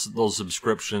platforms. Give us those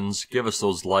subscriptions, give us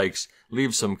those likes,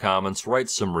 leave some comments,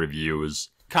 write some reviews.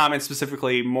 Comment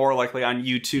specifically, more likely on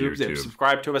YouTube.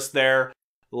 Subscribe to us there,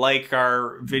 like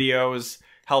our videos,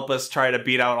 help us try to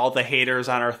beat out all the haters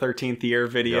on our 13th year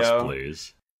video. Yes,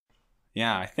 please.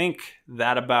 Yeah, I think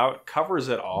that about covers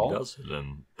it all. It does it,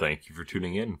 and thank you for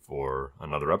tuning in for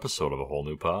another episode of A Whole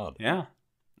New Pod. Yeah,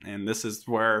 and this is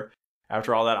where,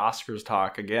 after all that Oscars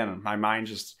talk, again, my mind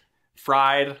just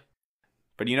fried.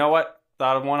 But you know what?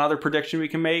 Thought of one other prediction we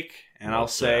can make, and I'll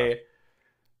say,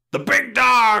 the big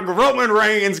dog, Roman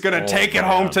Reigns, gonna take it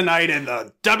home tonight in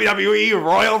the WWE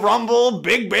Royal Rumble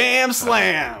Big Bam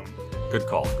Slam. Good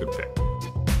call, good pick.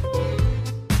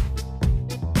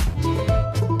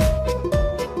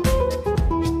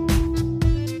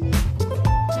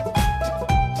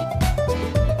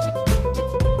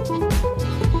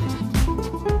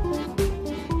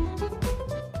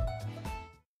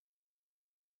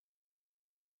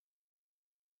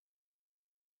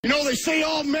 You know, they say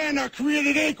all men are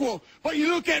created equal, but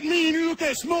you look at me and you look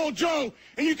at Small Joe,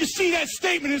 and you can see that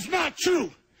statement is not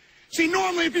true. See,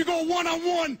 normally if you go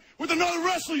one-on-one with another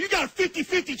wrestler, you got a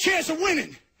 50-50 chance of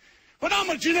winning. But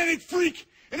I'm a genetic freak,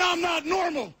 and I'm not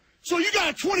normal. So you got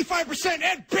a 25%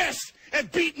 at best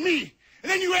at beating me.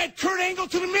 And then you add Kurt Angle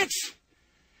to the mix,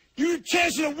 your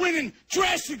chances of winning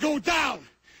drastically go down.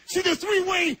 See, the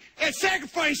three-way at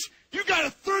sacrifice, you got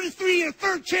a 33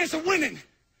 1/3 chance of winning.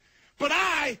 But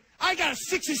I got a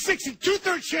 66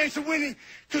 2/3 chance of winning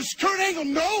because Kurt Angle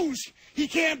knows he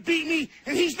can't beat me,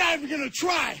 and he's not even going to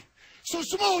try. So,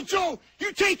 Samoa Joe,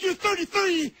 you take your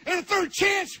 33 1/3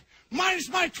 chance minus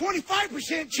my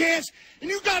 25% chance, and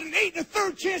you got an 8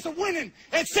 1/3 chance of winning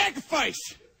at sacrifice.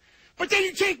 But then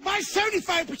you take my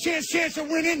 75% chance of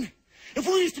winning, if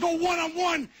we used to go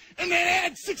one-on-one, and then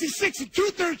add 66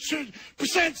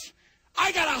 2/3%,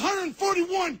 I got a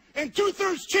 141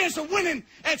 2/3 chance of winning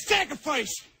at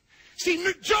sacrifice. See,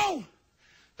 Joe,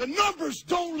 the numbers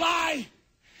don't lie,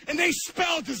 and they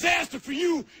spell disaster for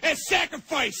you at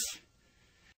sacrifice.